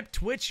 subscribe.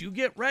 Twitch, you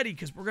get ready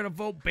because we're going to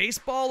vote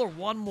baseball or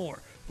one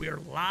more. We are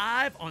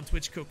live on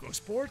Twitch Koco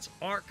Sports,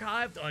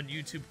 archived on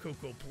YouTube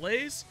Koco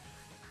Plays.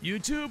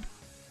 YouTube,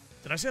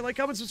 did I say like,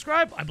 comment,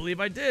 subscribe? I believe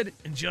I did.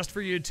 And just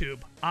for YouTube,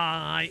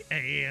 I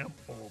am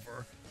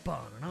over.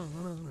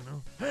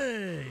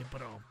 Hey,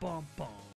 ba-dum-bum-bum.